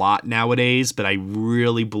around a lot nowadays, but I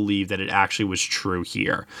really believe that it actually was true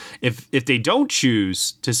here. If they don't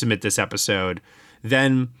choose to submit this episode,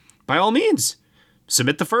 then by all means,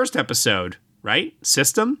 submit the first episode, right?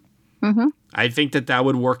 System. Mm-hmm. I think that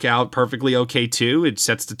would work out perfectly okay too. It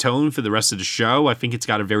sets the tone for the rest of the show. I think it's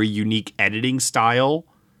got a very unique editing style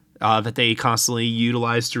that they constantly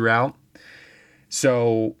utilize throughout.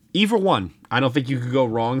 So either one, I don't think you could go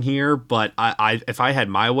wrong here. But I if I had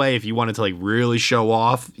my way, if you wanted to like really show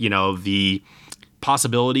off, the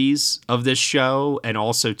possibilities of this show, and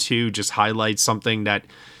also to just highlight something that,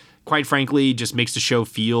 quite frankly, just makes the show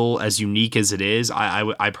feel as unique as it is,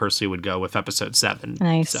 I personally would go with episode 7.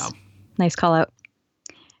 Nice. So. Nice call out.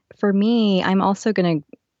 For me, I'm also going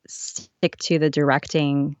to stick to the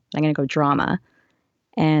directing. I'm going to go drama.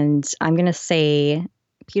 And I'm going to say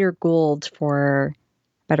Peter Gould for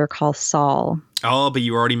Better Call Saul. Oh, but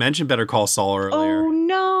you already mentioned Better Call Saul earlier. Oh,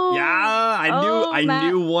 no. Yeah, I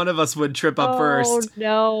knew one of us would trip up first. Oh,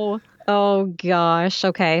 no. Oh, gosh.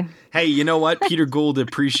 Okay. Hey, you know what? Peter Gould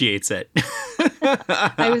appreciates it.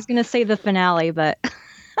 I was going to say the finale, but...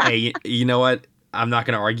 Hey, you know what? I'm not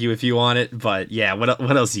going to argue with you on it, but yeah,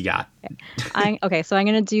 what else you got? Okay, so I'm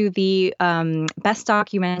going to do the Best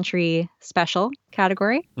Documentary Special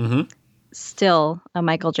category. Mm-hmm. Still a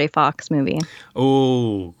Michael J. Fox movie.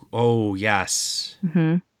 Oh, yes.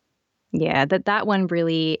 Mm-hmm. Yeah, that one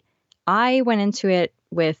really, I went into it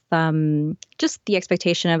with just the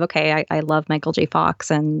expectation of, okay, I love Michael J.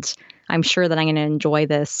 Fox, and I'm sure that I'm going to enjoy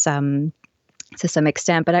this to some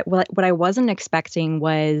extent. But what I wasn't expecting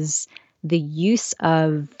was the use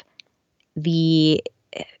of the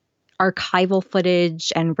archival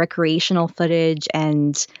footage and recreational footage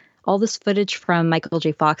and all this footage from Michael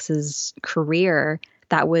J. Fox's career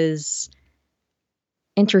that was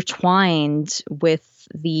intertwined with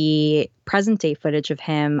the present day footage of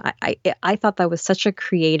him. I thought that was such a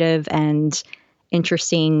creative and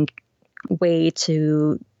interesting way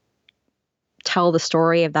to tell the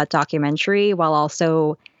story of that documentary while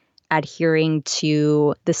also adhering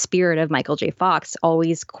to the spirit of Michael J. Fox,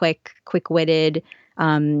 always quick-witted,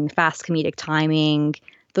 fast comedic timing.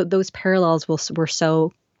 Those parallels were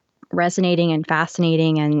so resonating and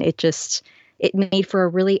fascinating, and it made for a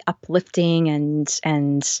really uplifting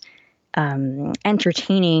and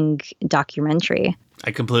entertaining documentary.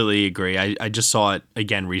 I completely agree. I just saw it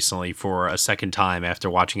again recently for a second time after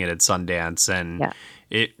watching it at Sundance, and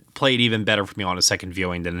it played even better for me on a second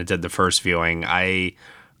viewing than it did the first viewing. I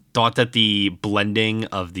thought that the blending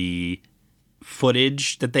of the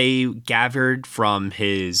footage that they gathered from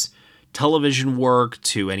his television work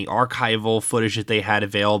to any archival footage that they had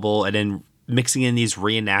available, and then mixing in these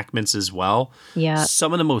reenactments as well. Yeah.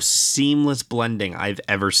 Some of the most seamless blending I've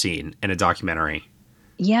ever seen in a documentary.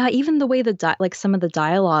 Yeah, even the way some of the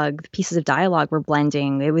dialogue, the pieces of dialogue were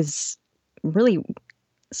blending, it was really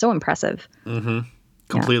so impressive. Mm-hmm.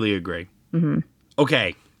 Completely agree. Mm-hmm.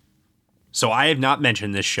 Okay. So I have not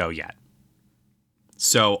mentioned this show yet.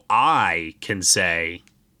 So I can say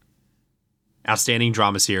outstanding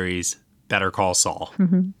drama series, Better Call Saul.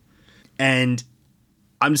 Mm-hmm. And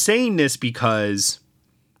I'm saying this because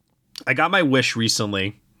I got my wish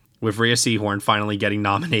recently with Rhea Seehorn finally getting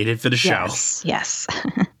nominated for the show. Yes.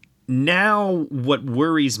 Now, what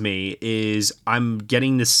worries me is I'm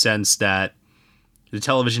getting the sense that the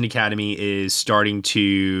Television Academy is starting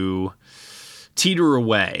to teeter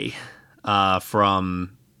away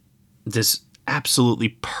from this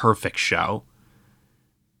absolutely perfect show.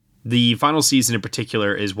 The final season in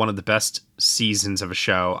particular is one of the best seasons of a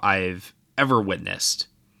show I've ever witnessed.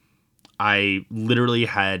 I literally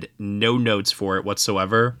had no notes for it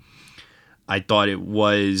whatsoever. I thought it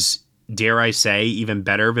was, dare I say, even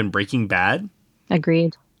better than Breaking Bad.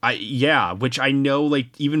 Agreed. Which I know,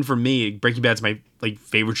 like, even for me, Breaking Bad's my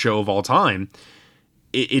favorite show of all time.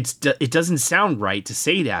 It doesn't sound right to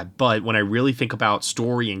say that, but when I really think about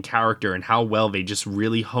story and character and how well they just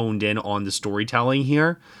really honed in on the storytelling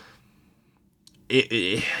here,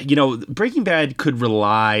 Breaking Bad could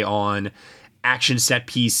rely on action set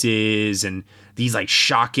pieces and these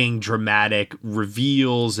shocking, dramatic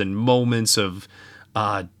reveals and moments of,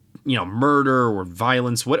 murder or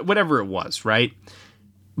violence, whatever it was, right?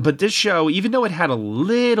 But this show, even though it had a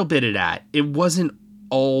little bit of that, it wasn't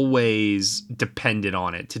always dependent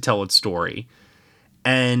on it to tell its story.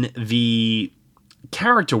 And the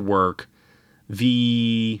character work,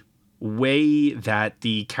 the way that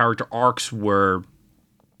the character arcs were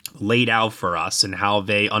laid out for us and how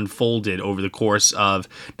they unfolded over the course of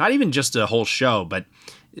not even just a whole show, but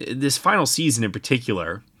this final season in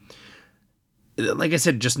particular, like I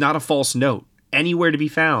said, just not a false note anywhere to be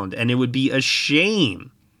found. And it would be a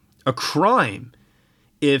shame, a crime,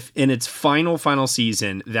 if in its final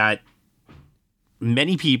season that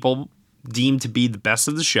many people deem to be the best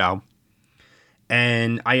of the show,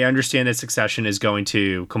 and I understand that Succession is going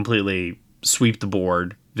to completely sweep the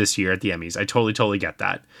board this year at the Emmys. I totally get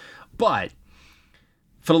that. But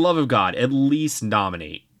for the love of God, at least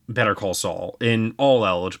nominate Better Call Saul in all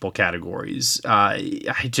eligible categories. I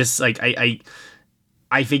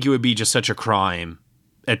think it would be just such a crime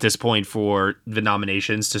at this point for the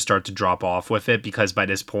nominations to start to drop off with it, because by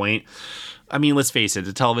this point, I mean, let's face it,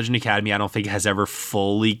 the Television Academy, I don't think has ever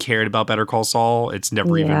fully cared about Better Call Saul. It's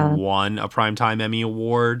never even won a Primetime Emmy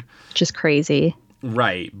Award. Which is crazy.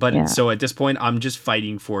 Right. But so at this point, I'm just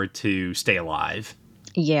fighting for it to stay alive.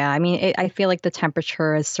 Yeah. I mean, I feel like the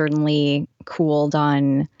temperature has certainly cooled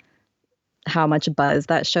on how much buzz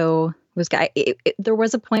that show was. There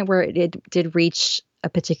was a point where it did reach a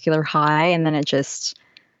particular high, and then it just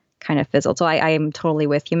kind of fizzled. So I am totally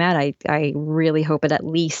with you, Matt. I really hope it at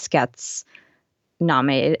least gets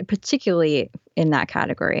nominated, particularly in that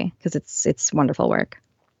category, because it's wonderful work.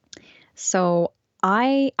 So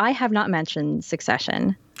I have not mentioned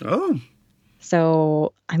Succession. Oh.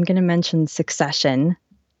 So I'm going to mention Succession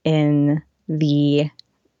in the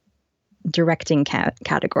directing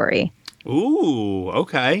category. Ooh,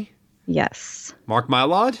 okay. Yes. Mark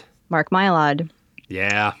Mylod? Mark Mylod.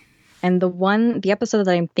 Yeah. And the episode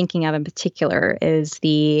that I'm thinking of in particular is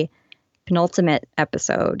the penultimate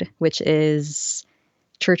episode, which is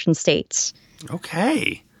Church and State.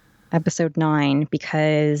 Okay. Episode 9,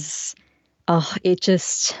 because it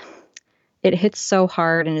hits so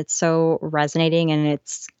hard and it's so resonating, and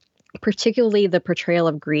it's particularly the portrayal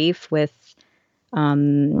of grief with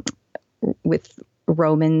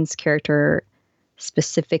Roman's character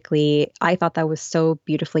specifically. I thought that was so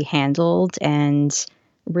beautifully handled and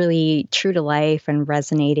really true to life and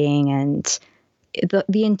resonating, and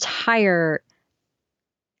the entire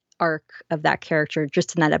arc of that character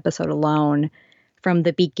just in that episode alone, from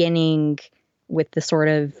the beginning with the sort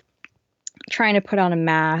of trying to put on a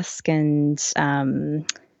mask and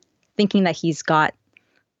thinking that he's got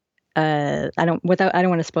I don't want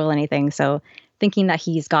to spoil anything, so thinking that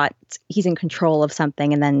he's in control of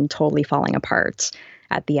something and then totally falling apart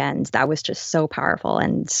at the end. That was just so powerful.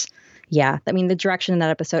 And yeah, I mean, the direction in that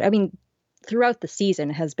episode, I mean, throughout the season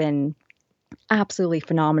has been absolutely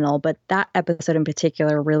phenomenal, but that episode in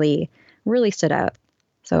particular really, really stood out.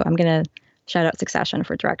 So I'm going to shout out Succession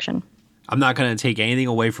for direction. I'm not going to take anything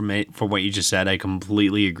away from what you just said. I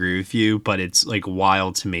completely agree with you, but it's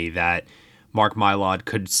wild to me that Mark Mylod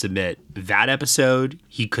could submit that episode.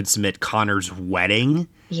 He could submit Connor's wedding.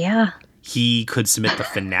 Yeah. He could submit the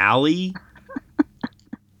finale.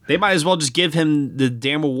 They might as well just give him the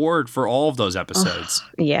damn award for all of those episodes.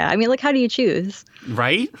 Yeah. I mean, how do you choose?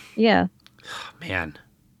 Right? Yeah. Man.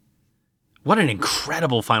 What an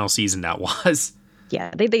incredible final season that was.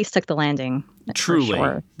 Yeah. They stuck the landing. Truly.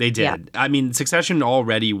 Sure. They did. Yeah. I mean, Succession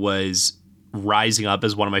already was rising up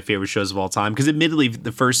as one of my favorite shows of all time, because admittedly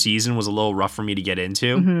the first season was a little rough for me to get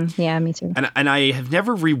into. Mm-hmm. Yeah, me too. And I have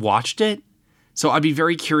never rewatched it, so I'd be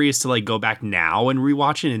very curious to go back now and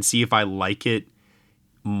rewatch it and see if I like it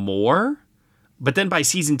more. But then by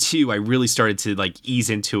season 2, I really started to like ease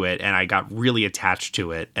into it, and I got really attached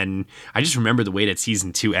to it. And I just remember the way that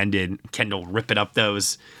season 2 ended, Kendall ripping up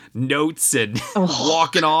those notes and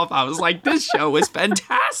walking off. I was like, this show is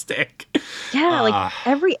fantastic. Yeah, like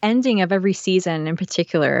every ending of every season in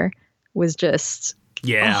particular was just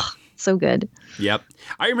so good. Yep.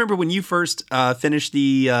 I remember when you first finished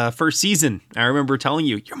the first season, I remember telling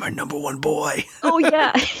you, you're my number one boy. Oh,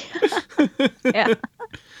 yeah. Yeah.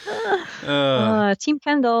 Team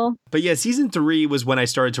Kendall. But yeah, season 3 was when I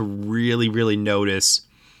started to really, really notice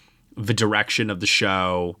the direction of the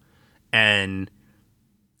show. And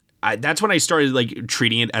that's when I started like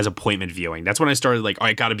treating it as appointment viewing. That's when I started like,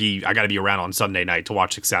 I gotta be around on Sunday night to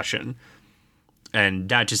watch Succession. And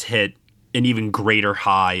that just hit an even greater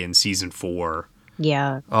high in season 4.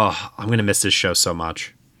 Yeah. Oh, I'm going to miss this show so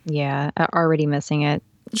much. Yeah. Already missing it.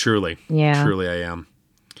 Truly. Yeah. Truly I am.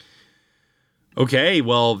 Okay,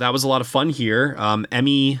 well, that was a lot of fun here.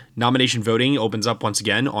 Emmy nomination voting opens up once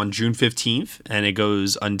again on June 15th, and it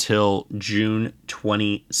goes until June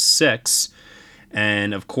 26th.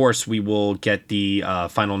 And, of course, we will get the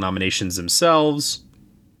final nominations themselves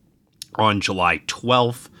on July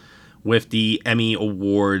 12th, with the Emmy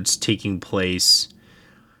Awards taking place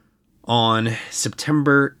on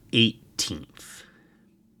September 18th.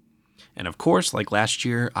 And, of course, like last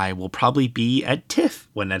year, I will probably be at TIFF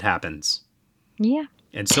when that happens. Yeah.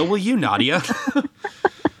 And so will you, Nadia.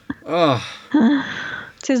 Oh.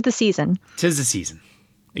 'Tis the season. 'Tis the season.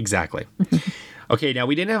 Exactly. Okay, now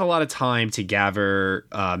we didn't have a lot of time to gather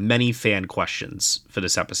many fan questions for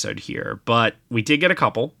this episode here, but we did get a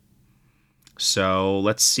couple. So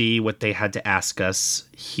let's see what they had to ask us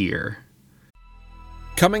here.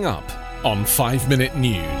 Coming up on 5 Minute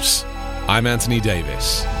News, I'm Anthony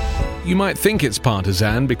Davis. You might think it's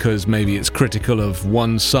partisan because maybe it's critical of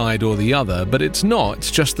one side or the other, but it's not.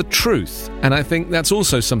 It's just the truth. And I think that's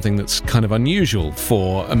also something that's kind of unusual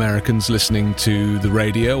for Americans listening to the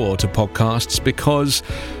radio or to podcasts, because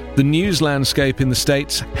the news landscape in the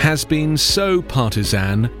States has been so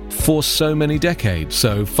partisan for so many decades.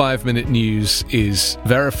 So 5 Minute News is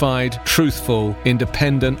verified, truthful,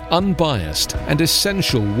 independent, unbiased, and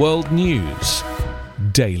essential world news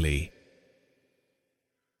daily.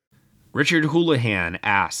 Richard Houlihan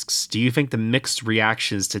asks, do you think the mixed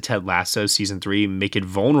reactions to Ted Lasso Season 3 make it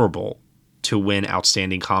vulnerable to win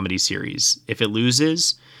Outstanding Comedy Series? If it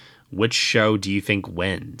loses, which show do you think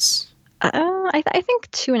wins? I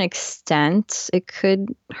think to an extent it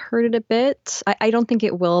could hurt it a bit. I don't think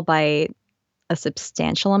it will by a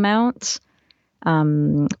substantial amount.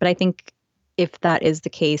 But I think if that is the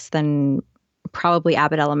case, then probably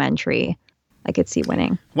Abbott Elementary I could see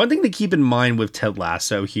winning. One thing to keep in mind with Ted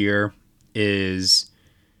Lasso here is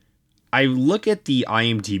I look at the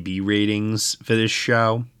IMDb ratings for this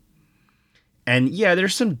show, and yeah,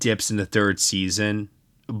 there's some dips in the third season,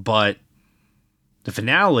 but the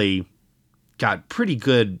finale got pretty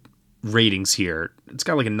good ratings here. It's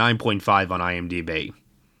got like a 9.5 on IMDb.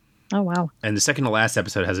 Oh, wow. And the second to last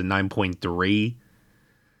episode has a 9.3.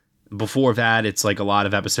 Before that, it's like a lot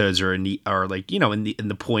of episodes are in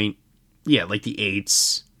the point, yeah, like the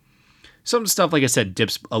 8s. Some stuff, like I said,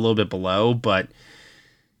 dips a little bit below, but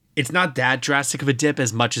it's not that drastic of a dip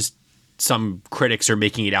as much as some critics are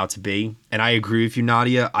making it out to be. And I agree with you,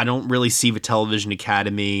 Nadia. I don't really see the Television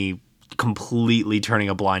Academy completely turning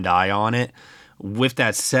a blind eye on it. With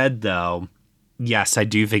that said, though, yes, I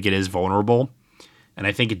do think it is vulnerable. And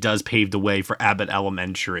I think it does pave the way for Abbott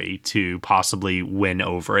Elementary to possibly win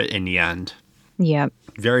over it in the end. Yeah.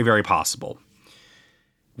 Very, very possible.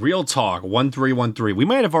 Real Talk 1313. We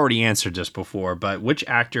might have already answered this before, but which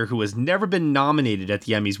actor who has never been nominated at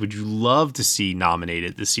the Emmys would you love to see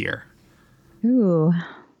nominated this year? Ooh.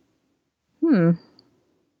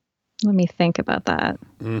 Let me think about that.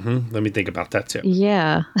 Let me think about that too.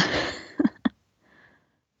 Yeah.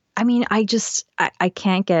 I mean, I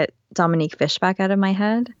can't get Dominique Fishback out of my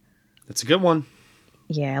head. That's a good one.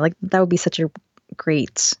 Yeah, like that would be such a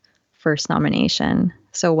great first nomination.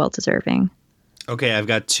 So well deserving. Okay, I've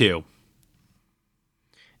got 2.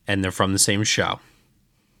 And they're from the same show.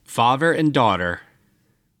 Father and daughter.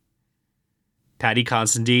 Patty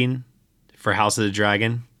Considine for House of the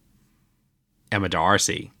Dragon. Emma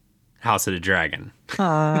Darcy, House of the Dragon.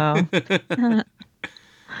 Oh.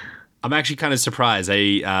 I'm actually kind of surprised.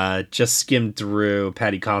 I just skimmed through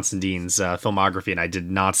Patty Considine's filmography, and I did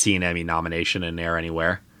not see an Emmy nomination in there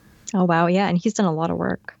anywhere. Oh, wow. Yeah, and he's done a lot of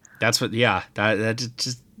work. That's what, yeah.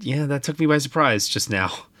 That took me by surprise just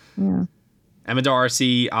now. Yeah. Emma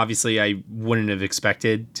Darcy, obviously, I wouldn't have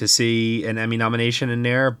expected to see an Emmy nomination in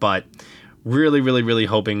there, but really, really, really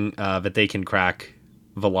hoping that they can crack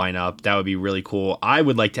the lineup. That would be really cool. I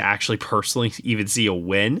would like to actually personally even see a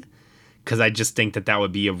win, because I just think that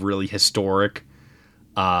would be a really historic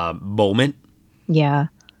moment. Yeah.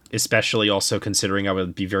 Especially also considering I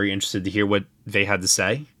would be very interested to hear what they had to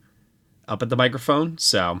say up at the microphone.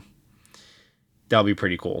 So that'll be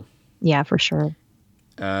pretty cool. Yeah, for sure.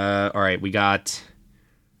 All right, we got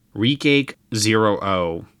Reekake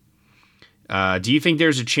 0-0. Do you think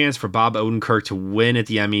there's a chance for Bob Odenkirk to win at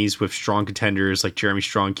the Emmys with strong contenders like Jeremy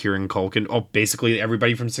Strong, Kieran Culkin? Oh, basically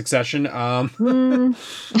everybody from Succession.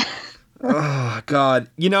 Oh, God.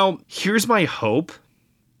 You know, here's my hope.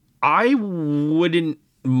 I wouldn't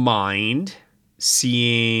mind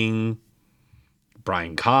seeing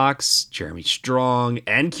Brian Cox, Jeremy Strong,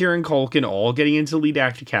 and Kieran Culkin all getting into lead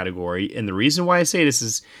actor category. And the reason why I say this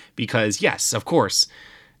is because, yes, of course,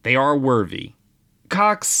 they are worthy.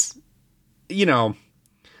 Cox, you know,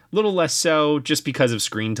 a little less so just because of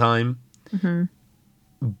screen time. Mm-hmm.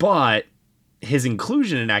 But his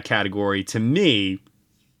inclusion in that category, to me,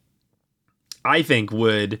 I think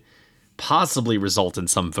would possibly result in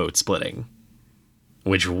some vote splitting,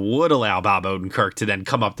 which would allow Bob Odenkirk to then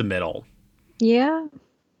come up the middle. Yeah.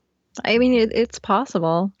 I mean, it's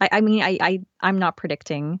possible. I'm not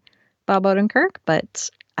predicting Bob Odenkirk,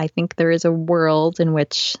 but I think there is a world in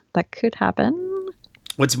which that could happen.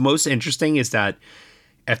 What's most interesting is that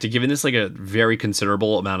after giving this like a very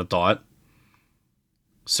considerable amount of thought,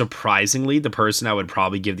 surprisingly, the person I would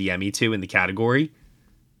probably give the Emmy to in the category,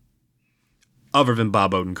 other than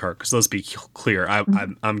Bob Odenkirk, because let's be clear,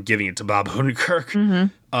 I'm giving it to Bob Odenkirk,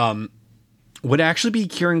 would actually be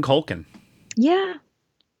Kieran Culkin. Yeah.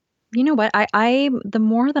 You know what? I the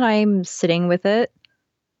more that I'm sitting with it,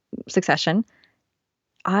 Succession,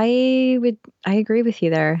 I agree with you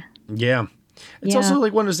there. Yeah. It's also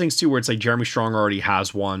like one of those things too, where it's like Jeremy Strong already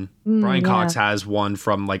has one. Brian Cox has one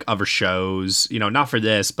from like other shows, you know, not for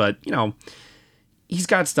this, but you know, he's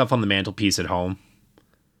got stuff on the mantelpiece at home.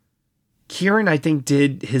 Kieran, I think,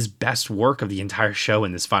 did his best work of the entire show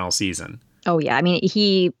in this final season. Oh yeah. I mean,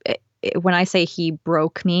 when I say he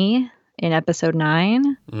broke me in episode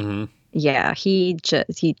 9, yeah, he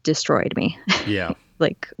destroyed me. Yeah.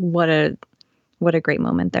 Like what a great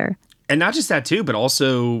moment there. And not just that too, but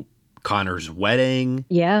also Connor's wedding.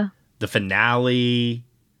 Yeah. The finale.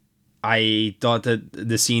 I thought that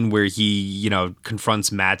the scene where he, you know, confronts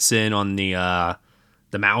Mattson on the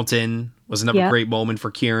mountain was another great moment for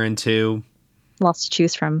Kieran too. Lots to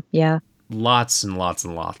choose from. Yeah. Lots and lots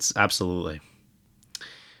and lots. Absolutely.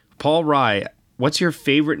 Paul Rye, what's your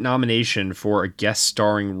favorite nomination for a guest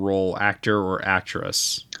starring role, actor or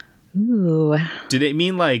actress? Ooh. Did it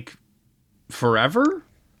mean like forever?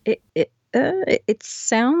 It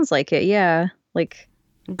sounds like it. Yeah. Like.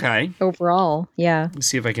 Okay. Overall. Yeah. Let's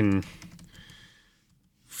see if I can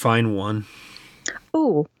find one.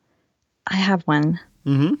 Oh, I have one.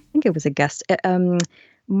 Mm-hmm. I think it was a guest.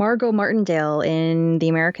 Margot Martindale in The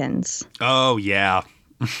Americans. Oh, yeah.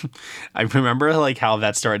 I remember like how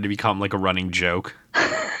that started to become like a running joke.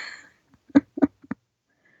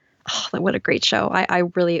 Oh, what a great show. I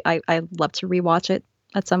really love to rewatch it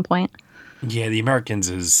at some point. Yeah, The Americans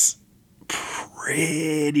is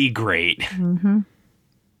pretty great. Mm-hmm.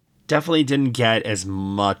 Definitely didn't get as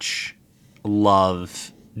much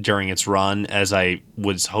love during its run as I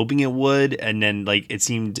was hoping it would. And then like it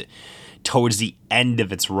seemed towards the end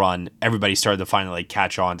of its run, everybody started to finally like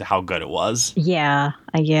catch on to how good it was. Yeah.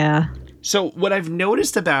 Yeah. So what I've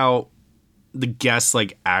noticed about the guest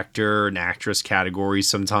like actor and actress category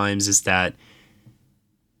sometimes is that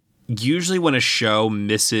usually when a show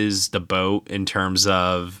misses the boat in terms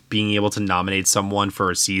of being able to nominate someone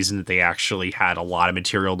for a season that they actually had a lot of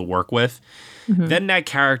material to work with, then that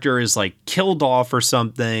character is like killed off or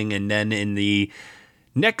something, and then in the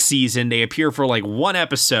next season they appear for like one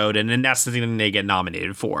episode, and then that's the thing they get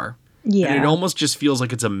nominated for. Yeah. And it almost just feels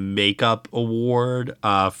like it's a makeup award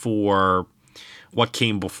for what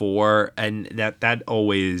came before, and that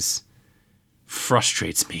always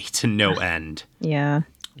frustrates me to no end. Yeah.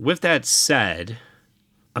 With that said,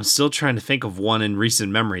 I'm still trying to think of one in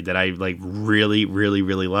recent memory that I like really, really,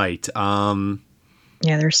 really liked.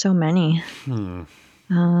 Yeah, there's so many. You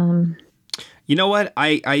know what?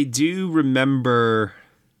 I do remember,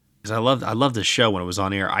 because I loved the show when it was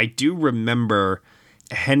on air. I do remember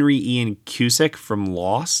Henry Ian Cusick from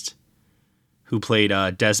Lost, who played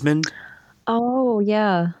Desmond. Oh,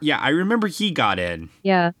 yeah. Yeah, I remember he got in.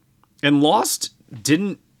 Yeah. And Lost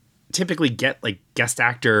didn't typically get like guest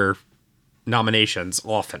actor nominations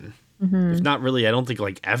often. If not really, I don't think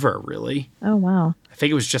like ever really. Oh, wow. I think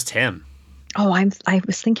it was just him. Oh, I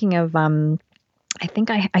was thinking of I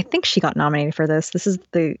think she got nominated for this. This is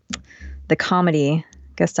the comedy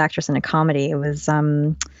guest actress in a comedy. It was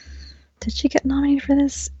did she get nominated for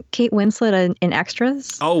this? Kate Winslet in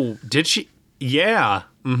Extras. Oh, did she? Yeah.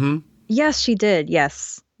 Mm-hmm. Yes, she did.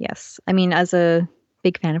 Yes. I mean, as a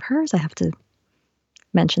big fan of hers, I have to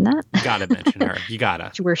mention that. You gotta mention her. You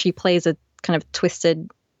gotta. Where she plays a kind of twisted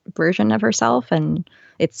version of herself, and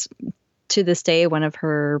it's to this day one of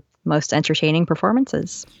her most entertaining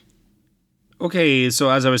performances. Okay,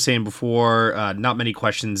 so as I was saying before, not many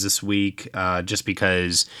questions this week, just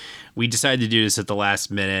because we decided to do this at the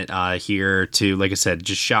last minute here to, like I said,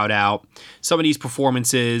 just shout out some of these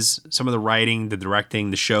performances, some of the writing, the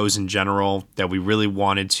directing, the shows in general that we really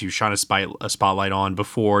wanted to shine a spotlight on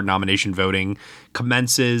before nomination voting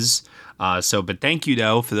commences. But thank you,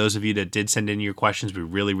 though, for those of you that did send in your questions. We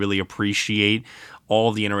really, really appreciate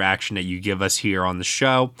all the interaction that you give us here on the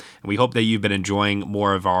show. And we hope that you've been enjoying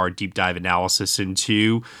more of our deep dive analysis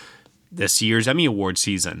into this year's Emmy Award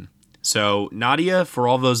season. So, Nadia, for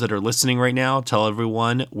all those that are listening right now, tell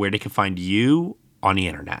everyone where they can find you on the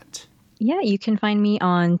internet. Yeah, you can find me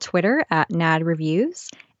on Twitter at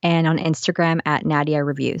NadReviews and on Instagram at Nadia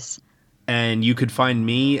Reviews. And you could find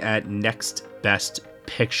me at Next Best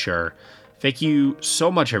Picture. Thank you so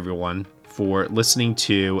much, everyone, for listening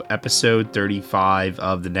to episode 35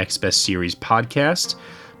 of the Next Best Series podcast,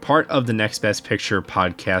 part of the Next Best Picture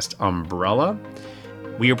podcast umbrella.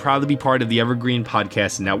 We are proud to be part of the Evergreen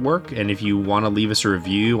Podcast Network, and if you want to leave us a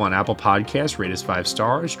review on Apple Podcasts, rate us 5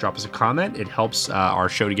 stars, drop us a comment. It helps our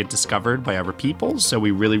show to get discovered by other people, so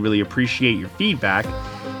we really, really appreciate your feedback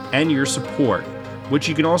and your support, which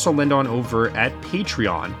you can also lend on over at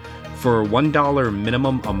Patreon. For $1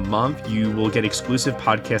 minimum a month, you will get exclusive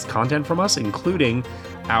podcast content from us, including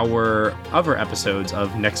our other episodes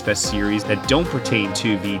of Next Best Series that don't pertain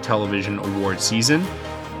to the television award season.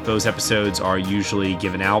 Those episodes are usually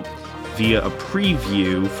given out via a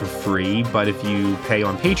preview for free, but if you pay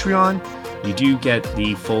on Patreon, you do get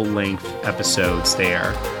the full-length episodes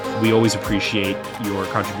there. We always appreciate your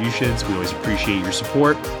contributions. We always appreciate your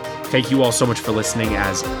support. Thank you all so much for listening,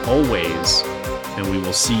 as always, and we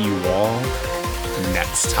will see you all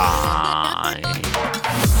next time.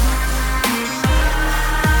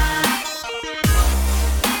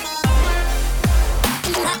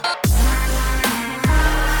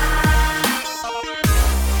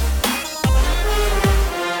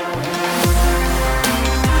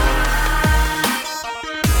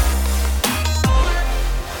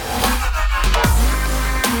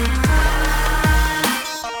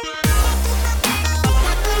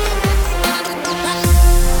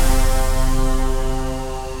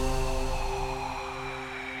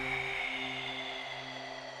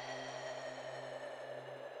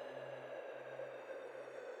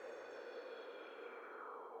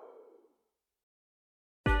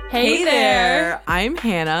 Hey there! I'm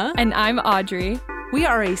Hannah. And I'm Audrey. We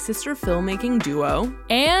are a sister filmmaking duo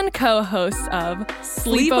and co-hosts of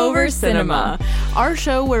Sleepover Cinema, our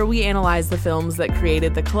show where we analyze the films that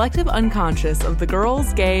created the collective unconscious of the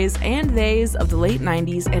girls, gays, and theys of the late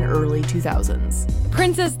 90s and early 2000s.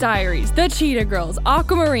 Princess Diaries, The Cheetah Girls,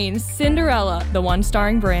 Aquamarine, Cinderella, the one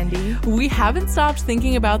starring Brandy. We haven't stopped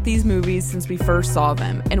thinking about these movies since we first saw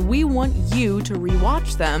them, and we want you to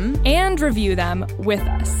rewatch them and review them with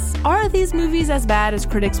us. Are these movies as bad as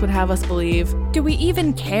critics would have us believe? Do we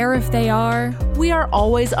even care if they are? We are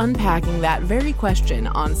always unpacking that very question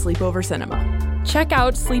on Sleepover Cinema. Check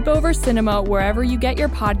out Sleepover Cinema wherever you get your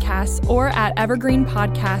podcasts or at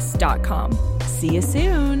evergreenpodcasts.com. See you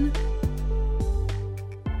soon.